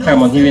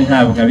ibitaramo nk'ibi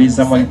ntabwo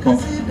abizamo, ariko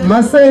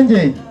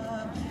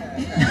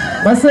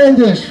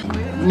masengesho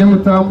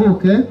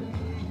nimutambuke.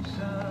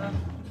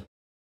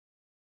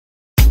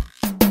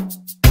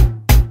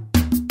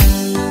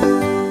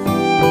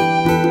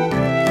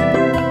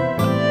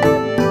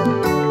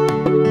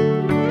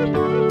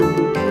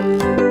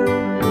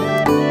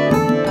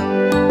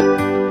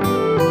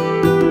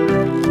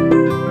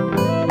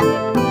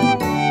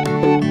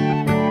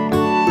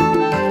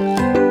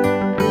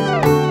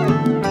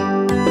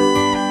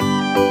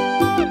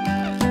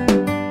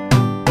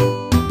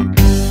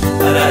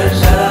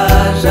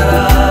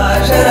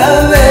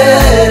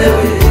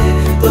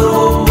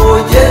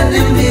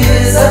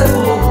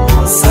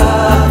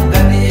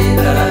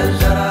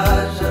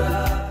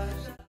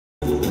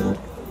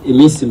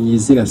 iminsi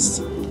myiza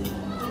irasa.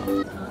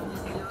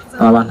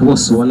 Abantu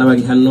bose ubona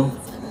bari hano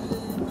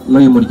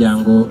n'uyu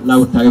muryango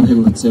nawe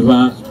utayoherutse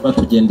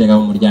batugendera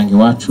mu muryango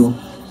iwacu,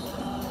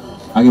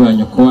 ari ba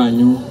nyoko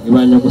wanyu, ari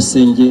ba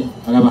nyogosenge,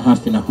 ari aba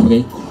hafi na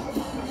kure,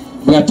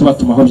 bwa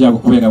tubatumaho byago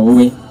kubera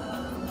wowe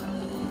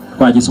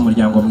twagize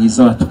umuryango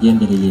mwiza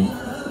watugendereye,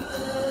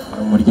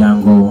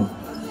 umuryango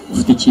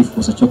ufite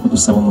icyifuzo cyo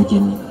kudusaba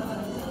umugeni.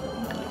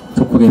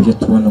 Tukurebye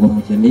tubona uwo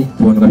mugeni,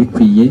 tubona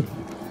bikwiye,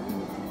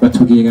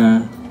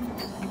 batubwira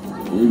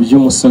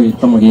iby'umusore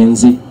witwa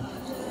Murenzi.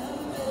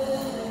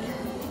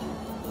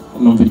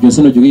 Numva iryo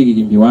zina ryo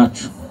riririmba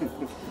iwacu.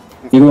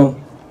 Rero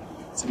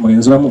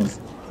Murenzi uramuzi?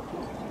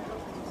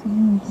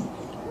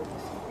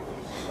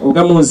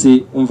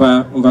 Ugamuzi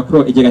umva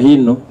ko igera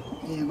hino.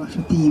 Yego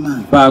nshuti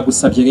y'Imana.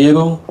 Bagusabye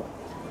rero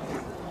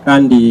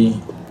kandi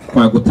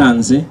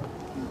twagutanze,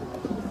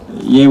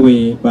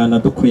 yewe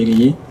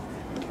banadukwereye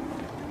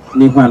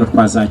n'inkwano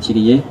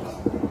twazakiriye.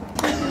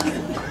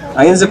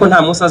 Ayenze ko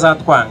nta munsi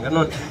azatwanga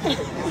none.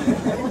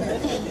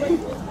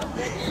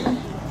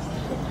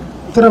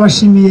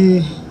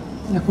 Turabashimiye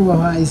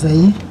nyakubahwa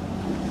Isayi.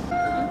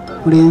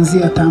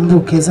 Murenzi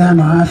atambuke za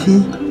hano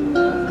hafi,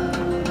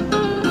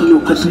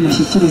 nuko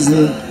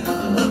tumushyikirize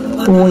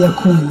uwo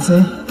yakunze.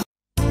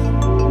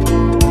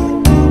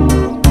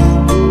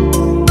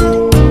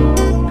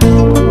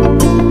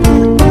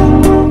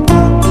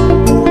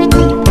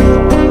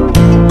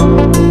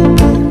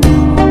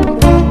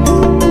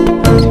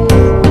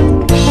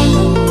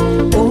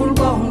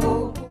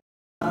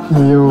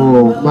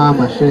 Yo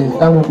mama she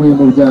ndamuguye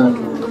mu byaro,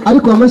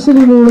 ariko amashyi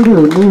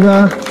n'impundu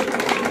niba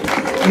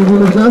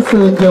ibintu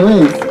byasengewe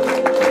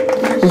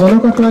ubona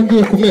ko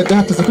atangiye kumwega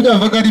hatuze kugira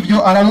ngo ari byo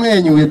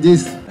aramwenyuye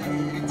disi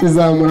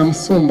tizamura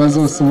musumba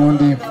zose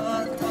ubundi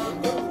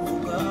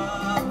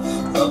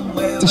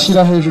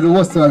tishira hejuru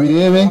bose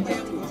babirebe.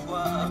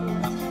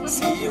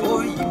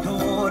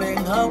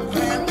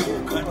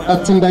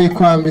 Ati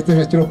ndayikwambitse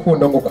je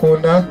cy'urukundo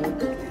ngukunda,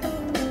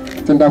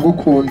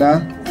 ndagukunda,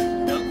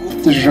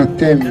 je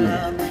t'aime,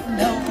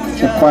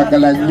 je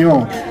kwagala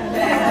nnyo.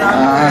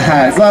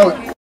 Zawe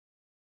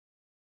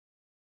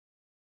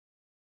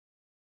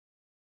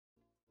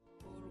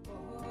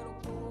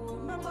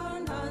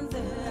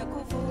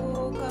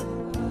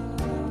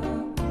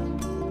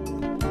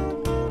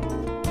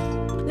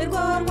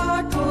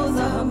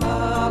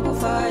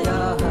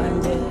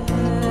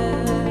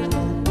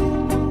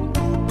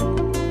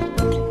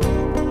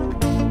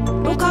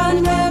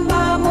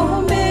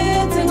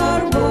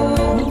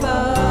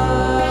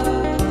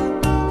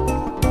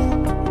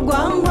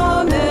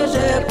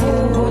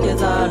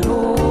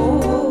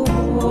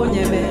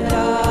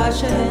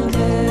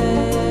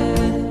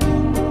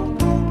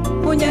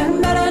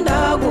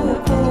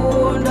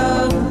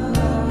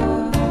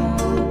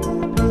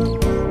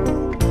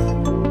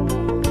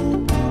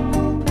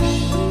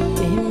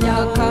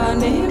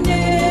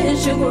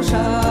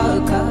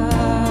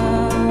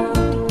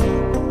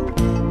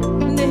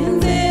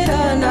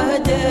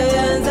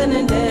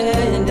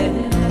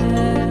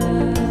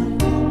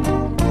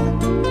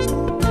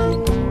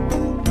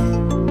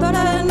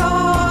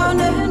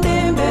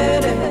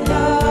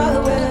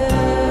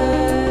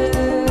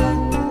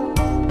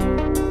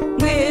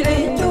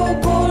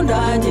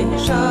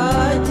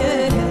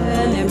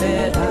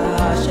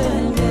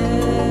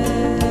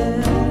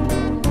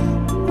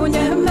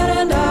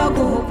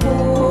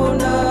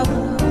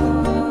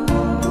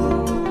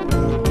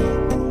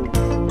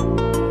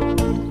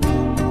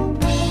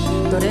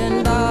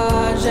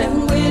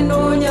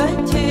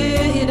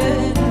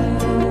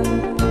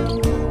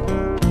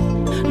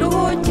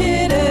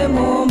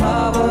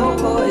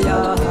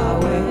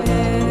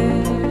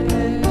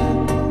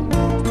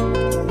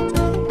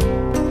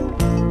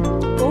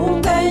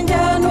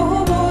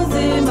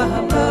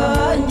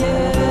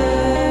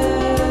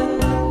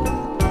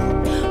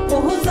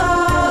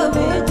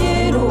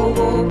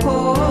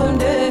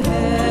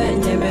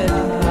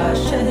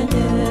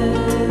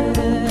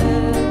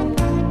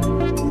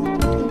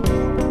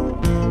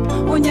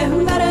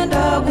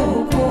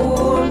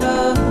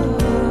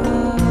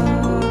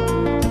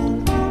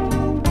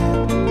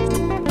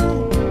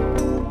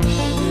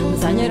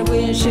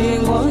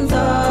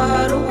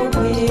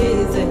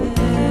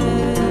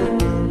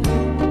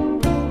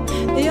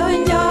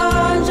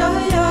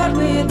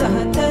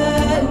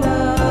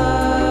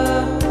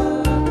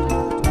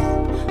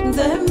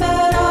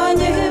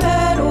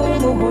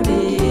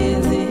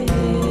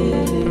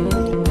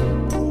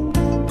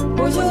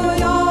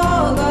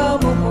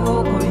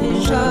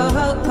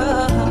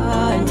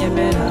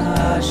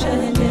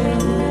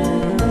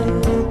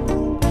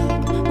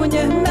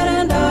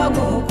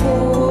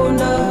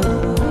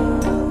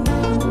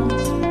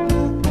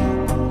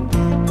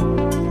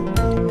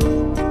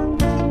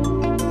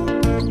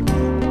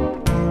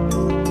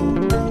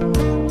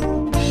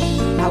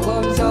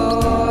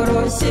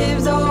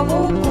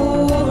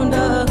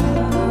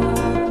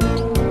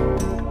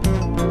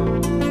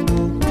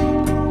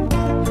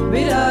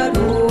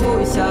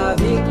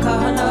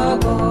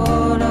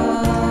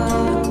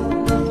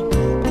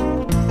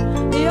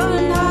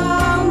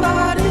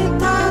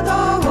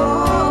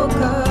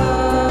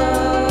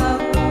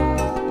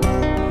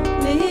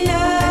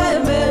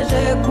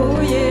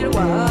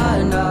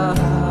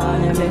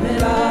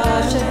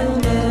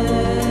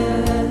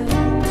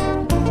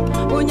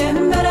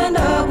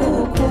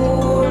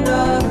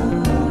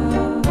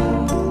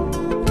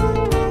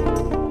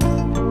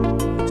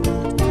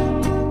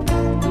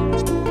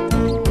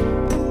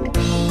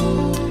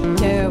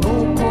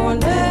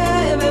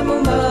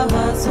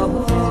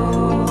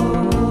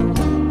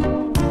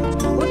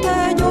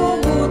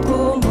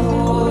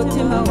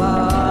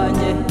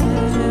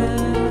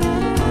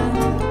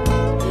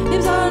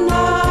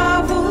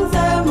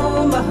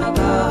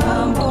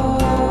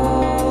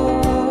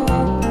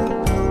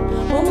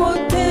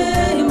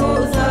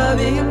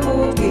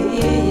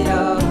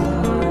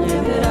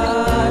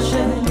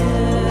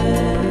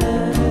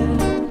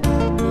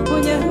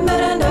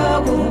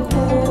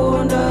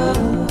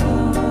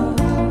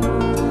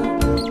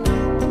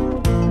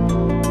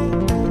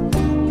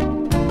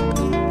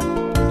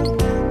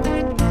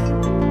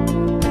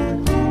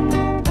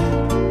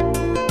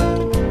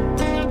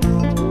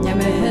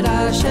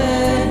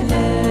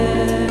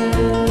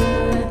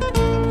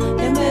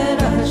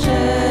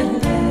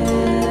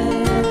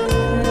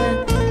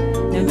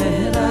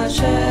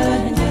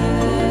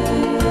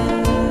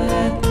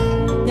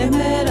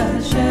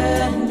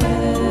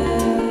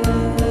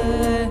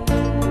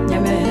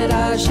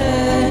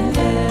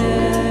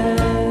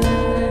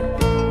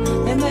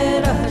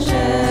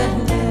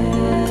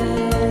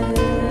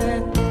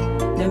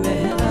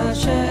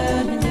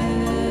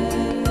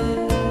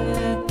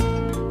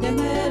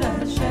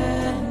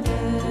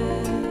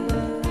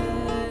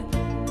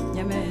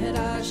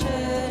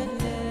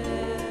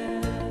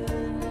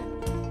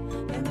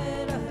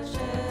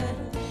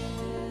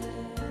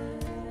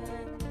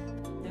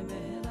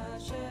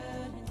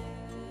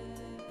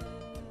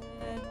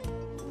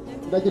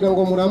ndagira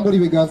ngo murambure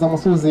ibiganza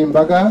musuhuze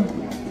imbaga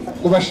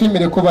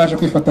mubashimire ko baje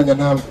kwifatanya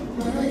namwe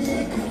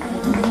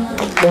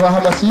mubaha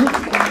amashyi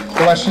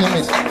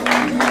mubashimire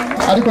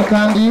ariko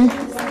kandi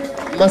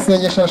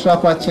masengesho arashaka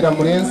kwakira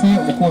murenzi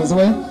umukunzi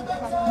we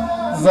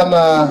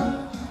zana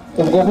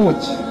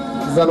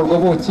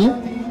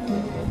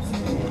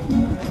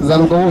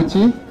ubwo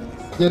buki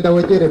genda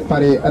wegere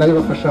pare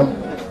arabibafashamo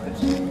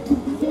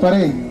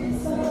pare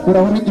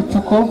urabona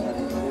igipfuko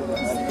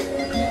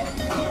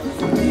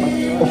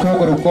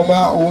ukagura ukoma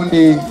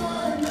ubundi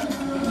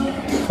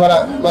fara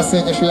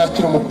masengesho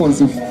yakira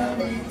umukunzi we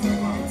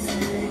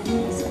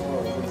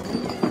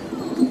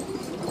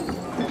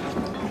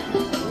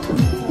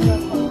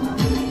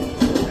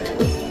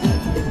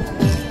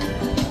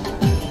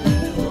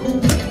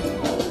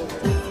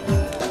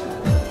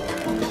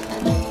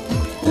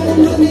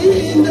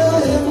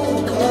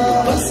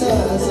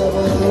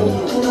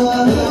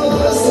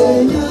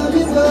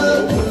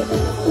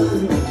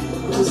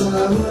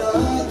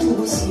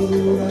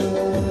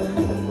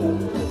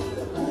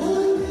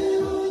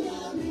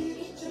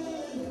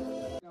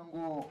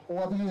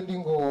uwabindi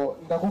ngo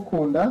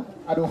ndagukunda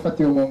ari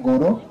ufatiye mu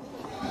ngoro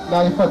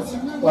nayifate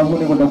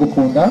wavuga ngo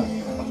ndagukunda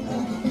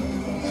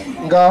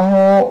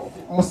ngaho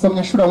musomye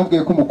inshuro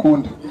amubwiye ko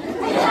umukunda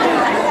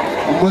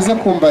umuze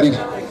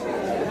kumbarira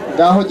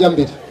ngaho jya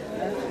mbere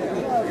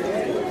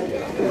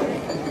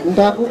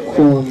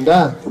ndagukunda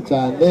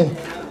cyane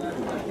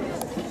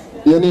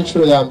iyo ni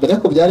inshuro ya mbere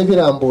ko byari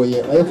birambuye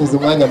ayivuze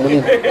umwanya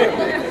munini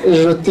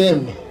je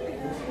t'aime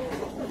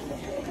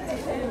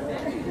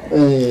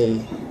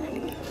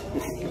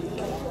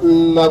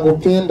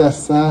nakupenda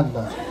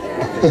sana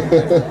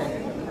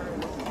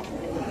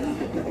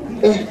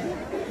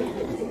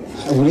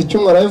buri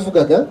cyumwe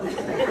arabivugaga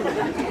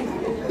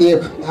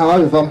yego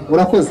ntawabivamo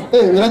urakoze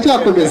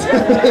biracyakomeza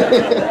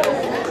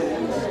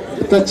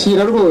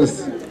utakira rwose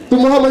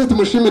tumuha amazi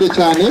tumushimire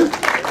cyane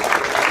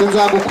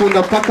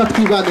nzagukunda paka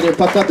twibanire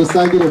paka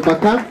dusangire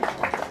paka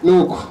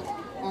nuko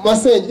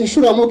masenge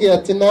inshuro amubwiye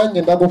ati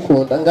nanjye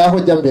ndagukunda ngaho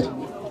jya mbere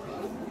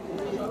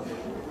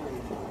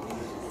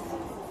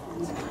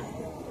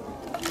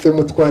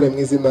mutware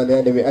mwiza Imana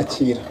yaneme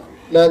akira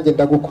nanjye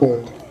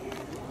ndagukunda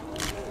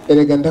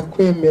erega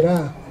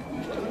ndakwemera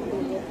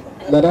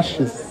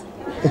narashize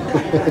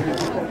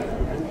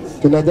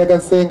tunajyaga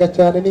nsenga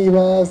cyane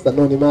nibaza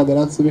none Imana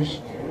iransubije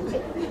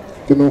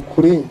ni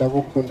ukuri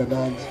ndagukunda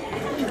nanjye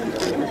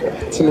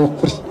ni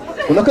ukuri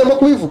unakamo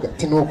kubivuga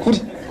ni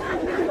ukuri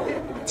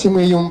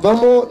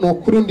timwiyumvamo ni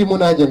ukuri ndimo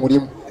nanjye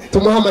murimo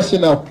tumuha amashyi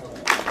nawe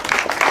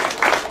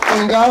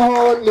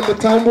ngaho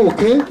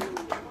nimutambuke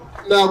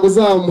ntabwo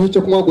uzamuha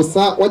icyo kunywa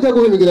gusa wajya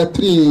guhimira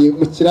turi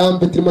mu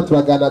kirambi turimo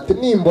turagana ati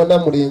nimbona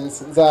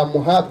murenzi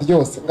nzamuha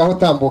byose ngaho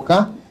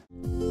tambuka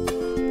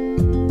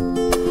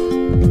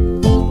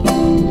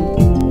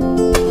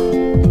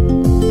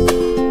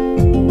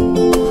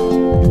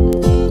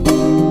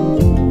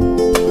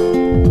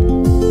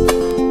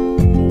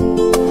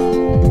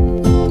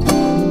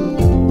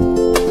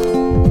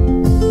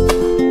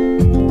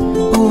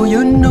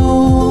uyu ni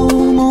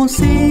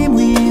umunsi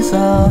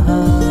mwiza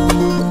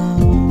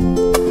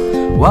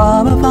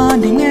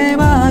w'abavandimwe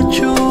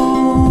bacu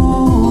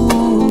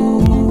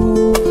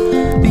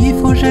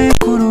bifuje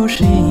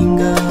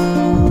kurushinga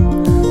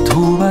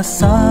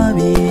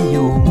tubasabiye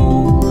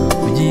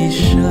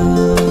umugisha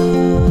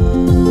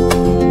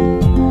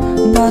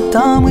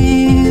data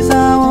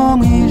mwiza wo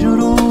mu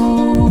ijuru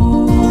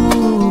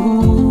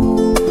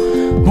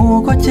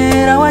nk'uko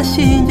kera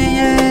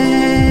washyingiye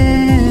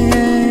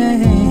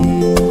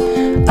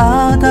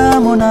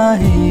Adamu na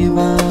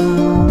Eva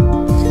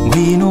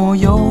ngwino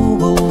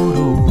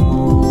uyobora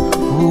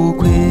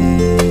ubukwe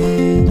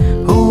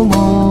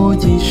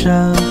umugisha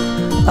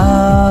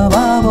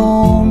aba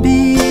bombi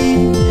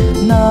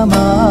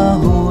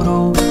n'amahoro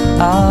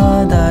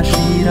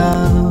adashira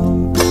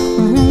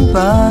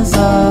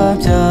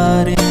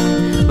bazabyare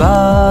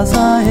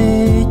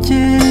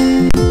bazaheke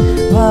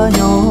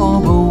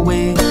bayobowe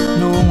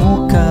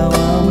n'umwuka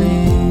wawe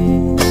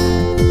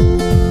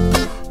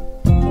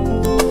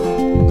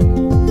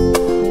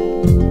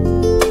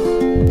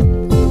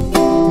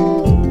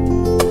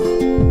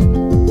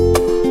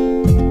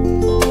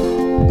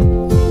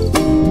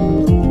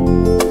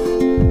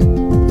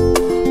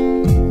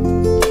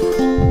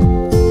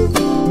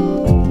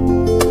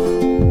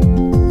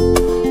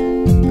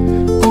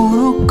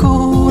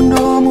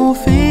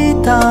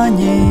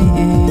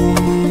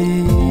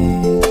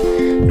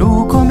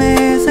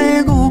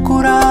rukomeze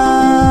gukura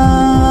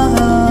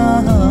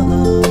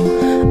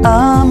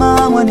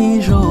amanywa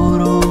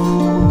nijoro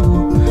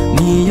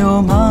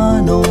niyo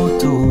mpano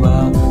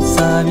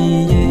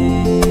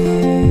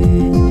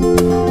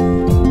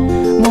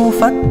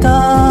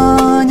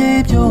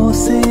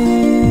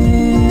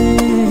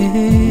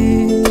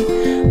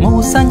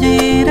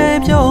musangire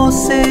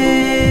byose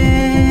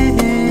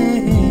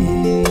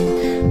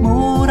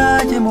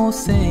murage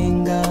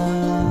musenga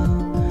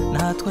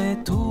natwe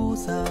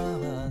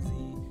tuzabazi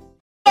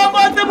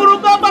amaze mu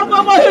rugamba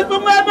rw'amahizi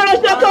umwemera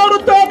shyaka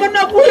w'urutanga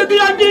naguhiga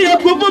yangiye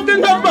kuvuga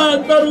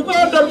inkamanza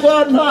Rwanda rwa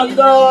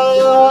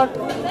ntangara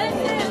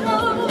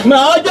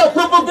najya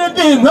kuvuga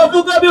indi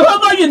nkavuga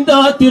bihogo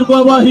y'indahatirwa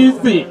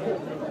abahizi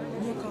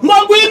ngo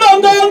ngwino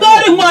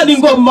ngangare inkwani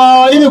ingoma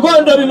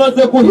ibigondo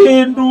bimaze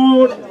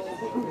guhindura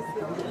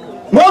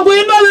ngo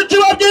ngwino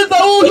biciba byiza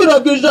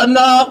wuhiraga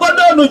ijana ngo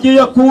none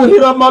ugiye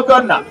kuwuhira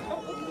magana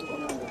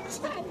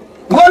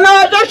ngo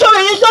naje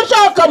ashoboye isha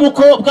ashaka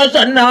mukobwa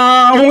jana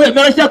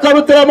umwemera shyaka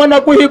ruteramana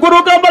guhiga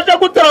urugamba aje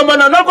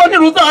gutaramana narwo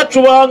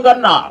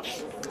ntiruzacubangana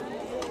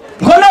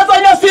ngo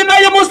nazanye sina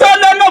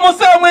y'umusana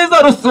n'umusaya mwiza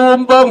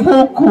rusumba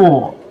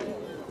nkuko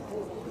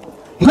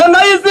ngo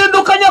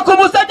nayizindukanye ku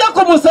musajya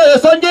ku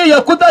museso ngiye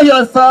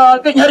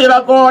kudahirasanga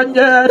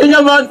inyariragongera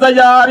inyamanza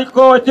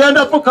yariko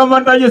genda apfukama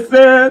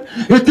ndayisera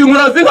iti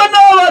nkurazinka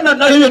n'abana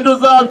naho ibindi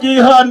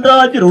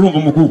uzabyihandagira urumva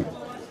umugugu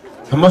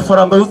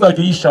amafaranga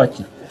uzajya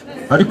uyishakira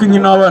ariko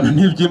nyine n'abana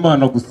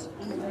n'iby'Imana gusa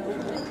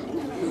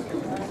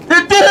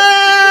iti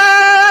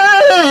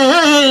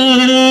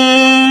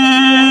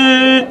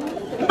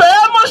mbe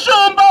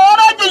mushumba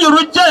waragiye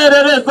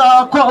urukerereza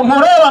ko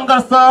nkureba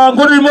ngasanga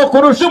urimo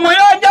kurusha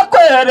umuyange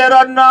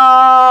kwererana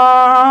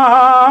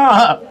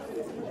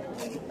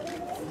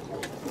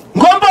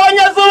ngo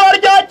mbonye zuba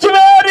rya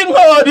kibera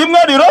inkora imwe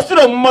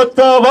rirasira mu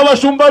mataba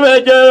abashumba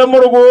begeye mu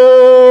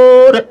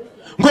rwuri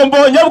ngo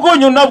mbonye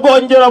bwunyu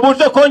nabwongera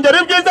buje kongera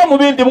ibyiza mu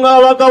bindi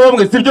mwabagabo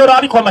mwe sibyo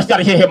ariko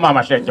amashyari hehe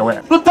mama shenge we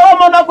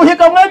rutamana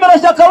guhiga mwemera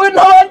shyaka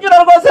w'intabangira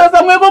rwaseza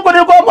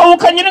mwigugurirwa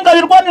mpabuka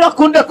nyiringabirwanira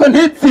kundekwe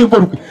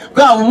ntitsimburwe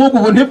bwa bumugu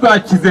ubu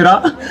ntibwakizera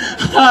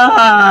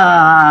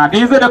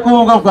nizere ko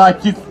ubwo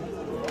bwakize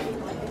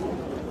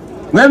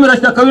mwemera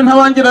shyaka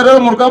w'intabangira rero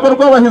mu rugamba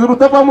rw'abahizi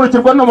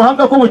rutavamurikirwa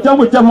n'amahanga ko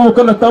bucyambu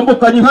cyamuka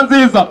natambukanye inka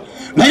nziza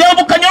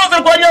nayambukanye yose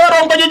rwa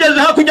Nyabarongo ngejeje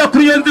hakurya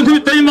kuri yenzi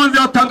nk'ibiteye imanzi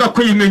yatanga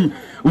kuyimenya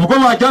ubwo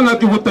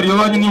bajyanaga ibutari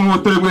yabanye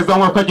n'imotore mwiza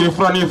mwakagira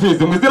ifura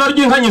n'imfizi mu izina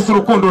ry'inka nyise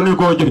urukundo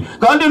nirwogere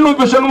kandi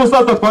numvishe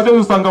n'umusaza twaje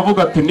dusanga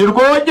avuga ati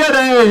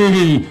nirwogere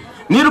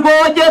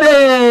nirwogere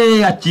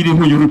akiri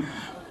inkuyuru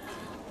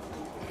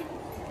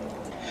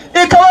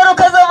ikabaro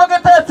kazavuga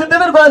itatse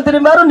ndebe Rwanda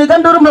rimaru niga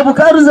nduruma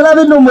bukaruze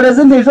nabe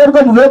n'umurezi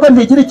ntijorwa mu bigo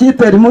ntigira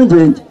ikitera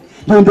impungenge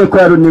ntunde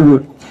kwa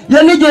runibura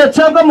ya nigiye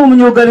cyangwa mu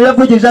myugariro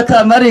yavugije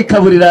akamari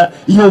ikaburira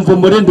yumva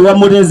umurindi wa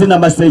murenzi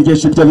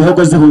n'amasengesho ibyo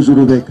bihogo zihuje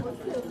urubega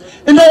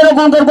indahiro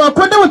gunga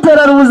rwakunde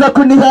butera rubuza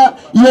kuniha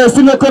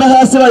yesi nokora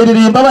hasi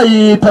bayiririmba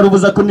bayita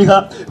rubuza kuniha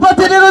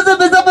batiriruze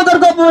bizavuga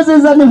rwa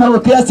muziza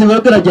n'impabuka yasi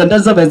bagiragenda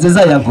zobe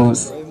nziza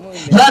yavuze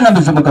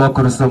yanamize umugabo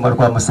ku rusumo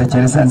rwa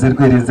musekere sanze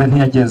rwirinze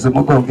ntiyagenza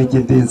umugongo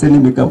igindinze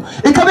n'imigabo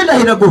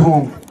ikabindahira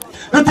guhunga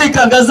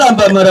rutikanga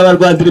zambamara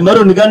abarwandira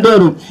maruni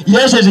gandoru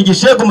yesheje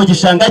igishego mu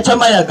gishanga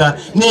cy'amayaga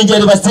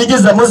n'ingeri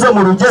basigiza muzo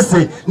mu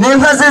rugese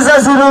n'inka ziza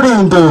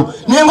z'ururindo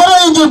n'ingoro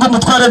y'ingingo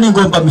mutwara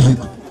n'ingomba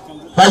mihigo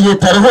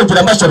bayita ruhungira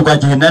amasho rwa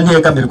gihina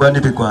ntegamirwa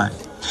n'ibigwari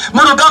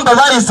mu rugamba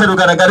bahise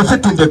rugaragara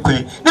ufite indekwe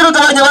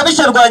nirugabanya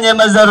ababisha rwa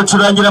nyemaza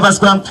rucurangira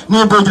baswa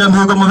n'imbungira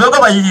mihigo mu bigo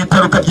bayita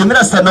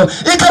rukaby'imirasano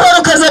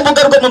ikabarukaze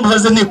mbuga rwo mu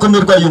muhozi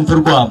n'ikumirwa yumva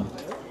urwamo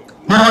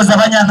niroza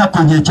abanyanka ku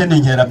nkeke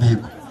n'inkera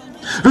mihigo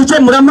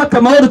rukemurampaka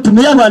amahoro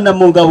tumiye abana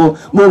mu ngabo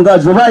mu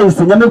ngajo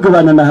bahise nyamibwe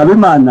bana na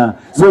Habimana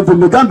zumva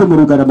imigambi mu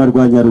rugarama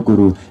rwa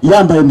Nyaruguru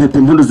yambaye impeta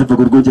impundu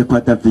zivuga urwuge kwa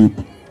David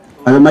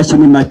ayo mashyi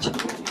ni make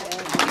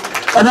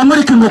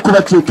abamurika inkoko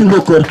bacika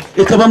inkokora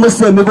ikaba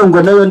musema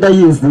ibungo nayo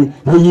ndayizi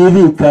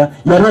ntiyibika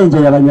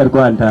yarengeye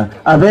abanyarwanda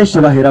abenshi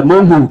bahera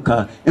mu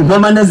nkuka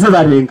inkomane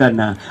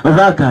zibarengana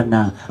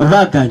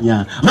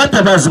baganya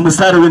batabaza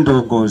umusare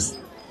w'indongozi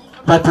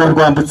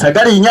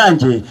batorwambutsaga ari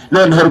inyange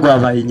noneho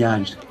rwabaye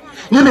inyanja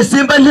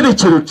n'imisimba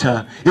ntibikiruca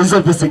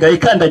inzovu isigaye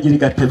ikandagira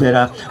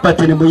igatebera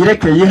bati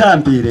nimuyireke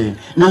yihambire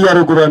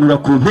niyaruguranura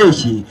ku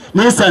mpeshyi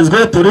nisanzwe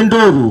yotora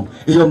induru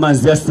iyo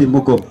manzi ya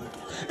simugo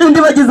indi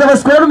bagize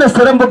abaswera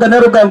rumesera mbuga na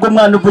rugango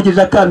umwana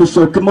uvugije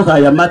akamishoka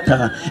imuhaye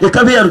amata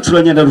ikaba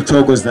yarucuranya na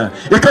rucogoza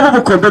ikaba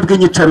ubukombe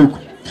bw'inyicarugo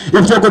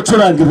ibyo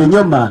gucuranga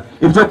ibinyoma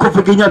ibyo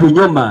kuvuga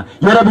inyabinyoma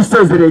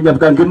yarabisezereye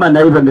nyabwanga Imana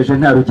yiboneje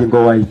nta rugingo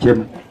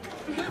wayikema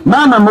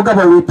mama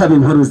mugabo witaba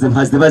impuruzi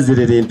mpazi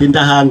baziririmba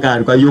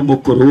indahangarwa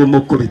y'umukuru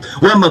w'umukubito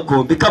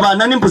w'amakombe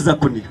ikabana n'imbuza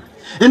kuniha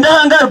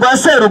indahangarwa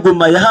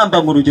Seruguma yahamba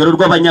mu rugero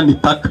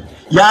rw'abanyamipaka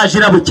yaje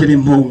irabukira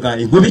impunga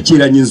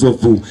inkubikiranye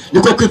inzovu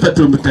niko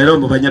kwifatira umutero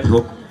mu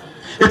banyabihogo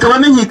ikaba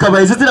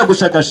menyikabaye zizira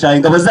gushakasha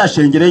ingabo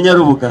zashengere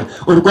Nyarubuga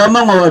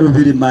urwamanywa wa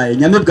Rubirimaye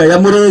nyamibwa ya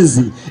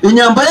Murenzi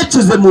inyamba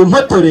yacuze mu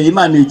mpotore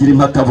Imana igira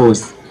impaka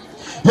bose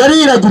yari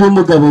iragira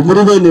umugabo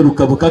muri bene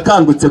rukabuka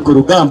kangutse ku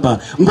rugamba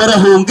ngo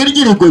arahunga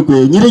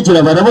iryirigwegwe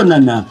nyirigira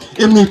barabonana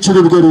imwicira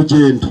urwo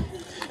rugendo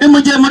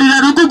imugemurira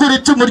rugugura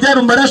icumu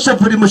ryarumbarasha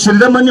vuri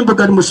mushiriramo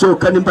n'imbuga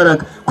rimushoka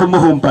n'imbaraga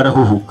kumuhumba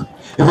arahuhuka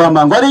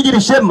ihwamangwa arigira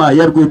ishema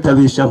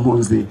yarwitabisha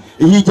mpunzi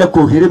iyo ijya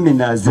kuhira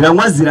imina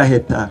ziranywa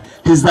ziraheta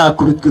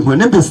ntizakurutwa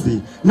inkone mbisi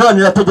none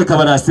irategeka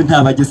barasi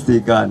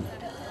ntabagisigana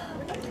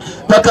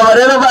bakaba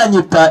rero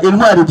banyita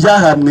intwari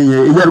byahamwiye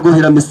iyo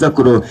rwuhira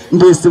misakuro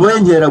ndetse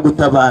boyengera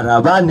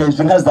gutabara banteje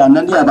inka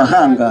zananiye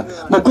abahanga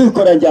mu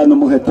kwikora njyana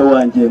umuheto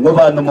wanjye ngo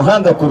bana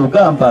umuhanga ku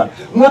rugamba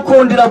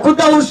mukundira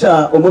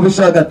kudahusha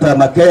umubisha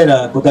w'agatama kera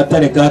ku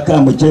gatare ka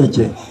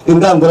Kamukeke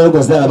ingangura rwo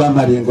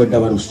z'abamariye ngo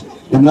ndabarusha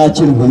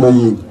nimwakira inkono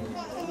y'inka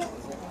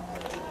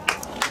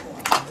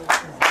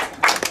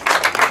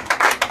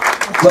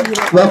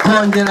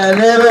bakongera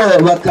rero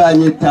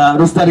bakanyita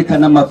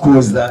rusarikana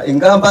makuza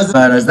ingamba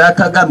za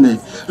Kagame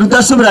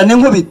rudashobora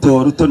n'inkubito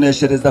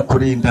rutoneshereza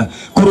kurinda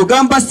ku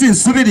rugamba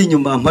sinsubira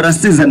inyuma mpora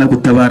nsizana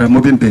gutabara mu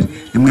b'imbere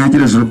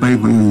nimwegereje urumbaye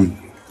nk'uyu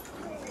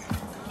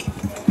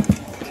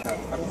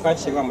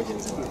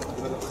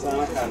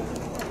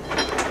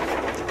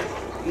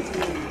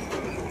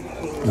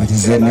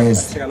bagize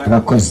neza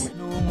urakoze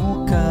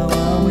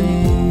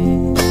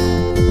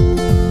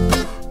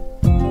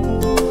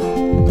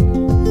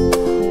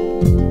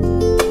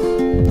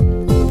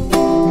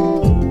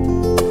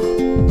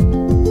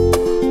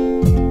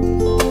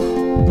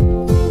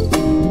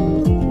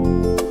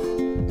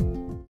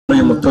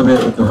umutobe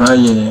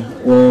uduhaye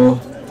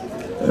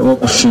wo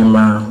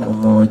gushima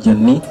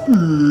umugeni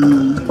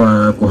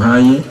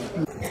twaguhaye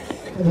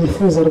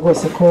bifuza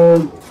rwose ko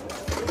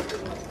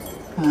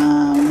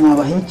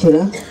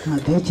mwabahekera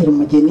mwaduhekera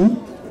umugeni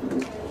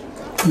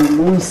uyu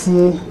munsi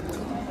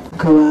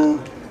tukaba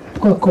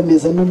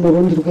twakomeza no mu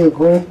rundi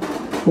rwego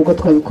ubwo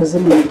twabikoze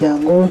mu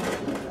muryango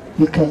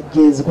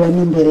bikagezwa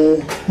n'imbere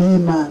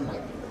y'Imana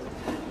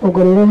ubwo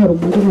rero hari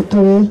undi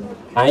mutobe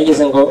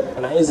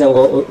nahize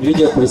ngo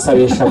ugiye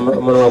kubisabisha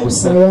umunwa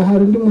gusa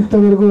hari undi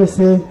mutobe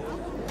rwose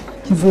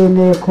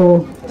kizemeye ko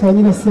cya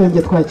nyirasenge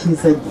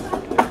twakizanye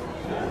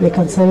reka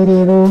nsabe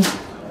rero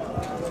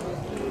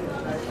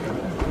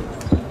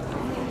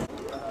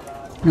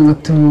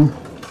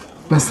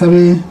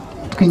basabe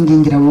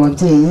twingingira abo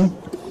babyeyi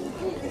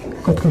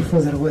ko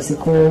twifuza rwose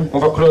ko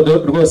umva Claude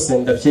rwose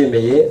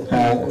ndabyemeye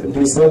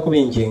ntibisaba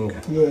kubinginga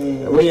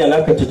buriya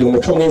natwe tugira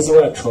umuco mwiza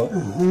wacu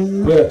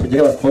kubera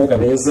tugira abakobwa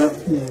beza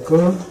yego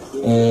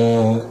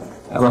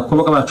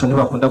abakobwa bacu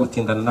ntibakunda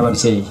gutindana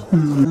n'ababyeyi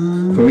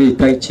kuri iyi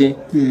tariki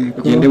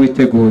ugende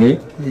witeguye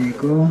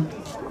yego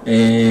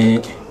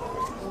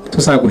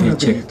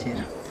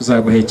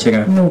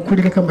tuzaguhekera ni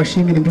ukuri reka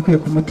mbashimire mbikuye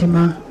ku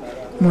mutima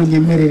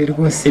munyemerere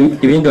rwose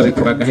ibindi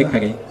babikuraga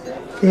kare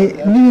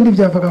n'ibindi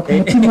byavaga ku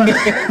mutima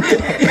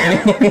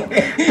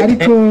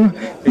ariko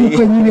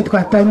nuko nyine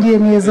twatangiye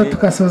neza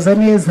tugasoza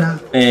neza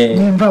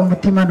nimva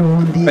umutima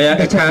n'ubundi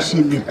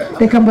ndacyashimira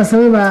reka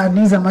mbasabe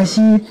bantize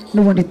amashyi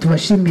n'ubundi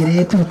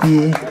tubashimire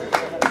tubikuye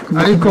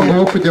ariko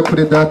ngo kujya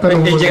kure data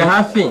n'egera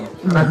hafi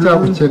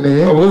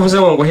ntacyagukeneye ubwo uvuze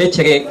ngo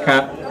nguhekereka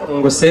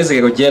ngo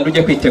usezere ugende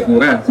ujye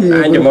kwitegura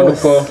nanjye mbona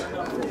uko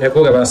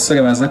ntegura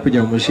abasore baza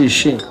kujya mu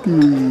mujishi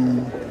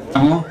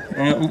aho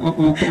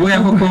ubwo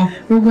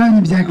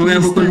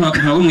koko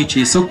ntawe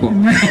umwiciye isoko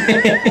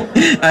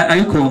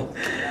ariko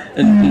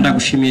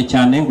ndagushimiye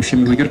cyane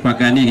ngushimiye uburyo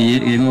twaganiriye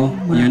rero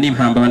iyo ni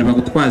impamba abantu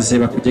bagutwaze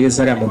bakugereza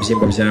ariya mu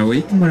byimbo byawe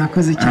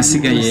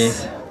ahasigaye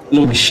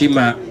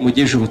nubishima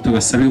mugeje ubu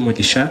tubasabire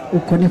umugisha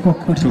uko niko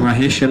kuri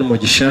tubaheshe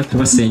n'umugisha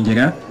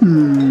tubasengera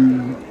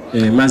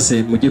maze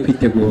mujye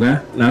kwitegura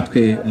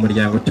natwe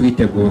umuryango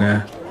twitegura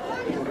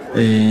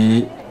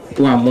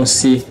wa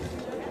munsi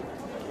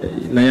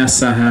na ya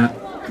saha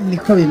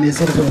niko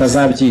bimeze rwose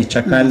tutazabyica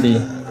kandi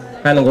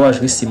ngo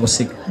waje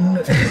isimusiga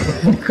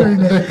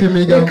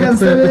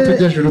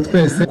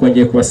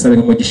kongeye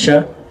kubasabira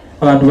umugisha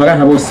abantu bari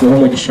aha bose baho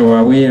umugisha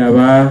wawe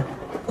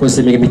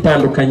abakoze imirimo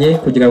itandukanye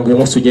kugira ngo uyu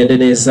munsi ugende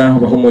neza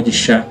ubaho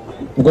umugisha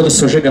ubwo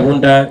dusoje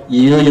gahunda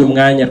y'uyu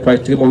mwanya twari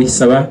turimo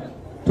wisaba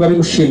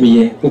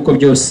tubabigushimiye kuko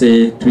byose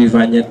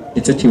tubivanye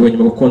ndetse tubibonye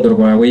mu rukundo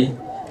rwawe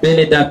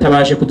bene data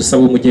baje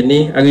kudusaba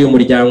umugeni ari uyu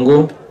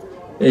muryango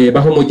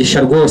baho umugisha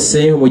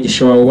rwose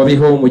umugisha wawe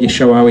wabiho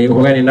umugisha wawe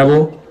uhorane nabo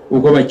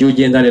ubwo bagiye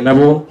ugendane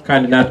nabo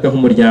kandi natwe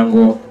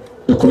nk'umuryango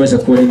dukomeze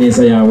kubona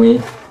neza yawe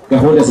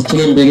gahunda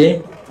zikiri imbere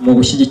mu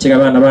gushyigikira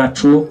abana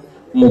bacu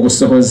mu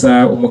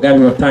gusohoza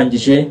umugambi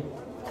watangije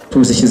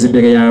tuzishyize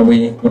imbere yawe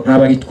ngo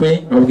ntaba ari twe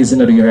ahubwo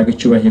izina ryawe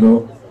icyubahiro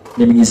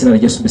ni mu izina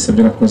rya Yesu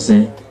mbisabye urakoze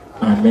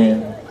amen.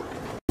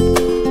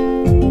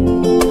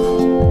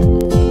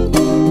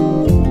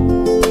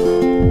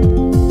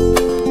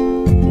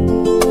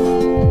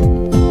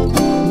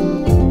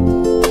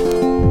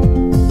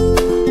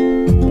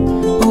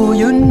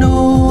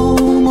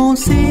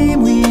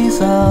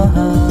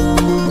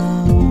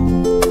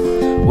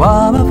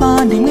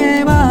 w'abavandimwe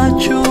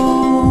bacu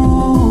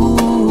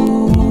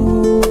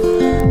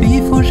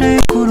bifuje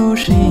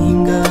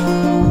kurushinga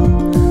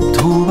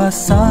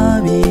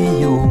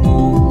tubasabiye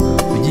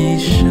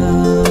umugisha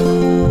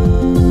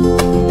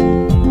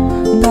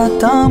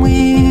data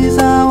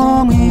mwiza wo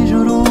mu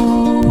ijuru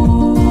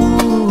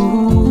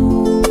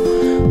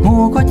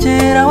nk'uko kuko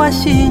kera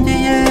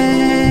washyingiye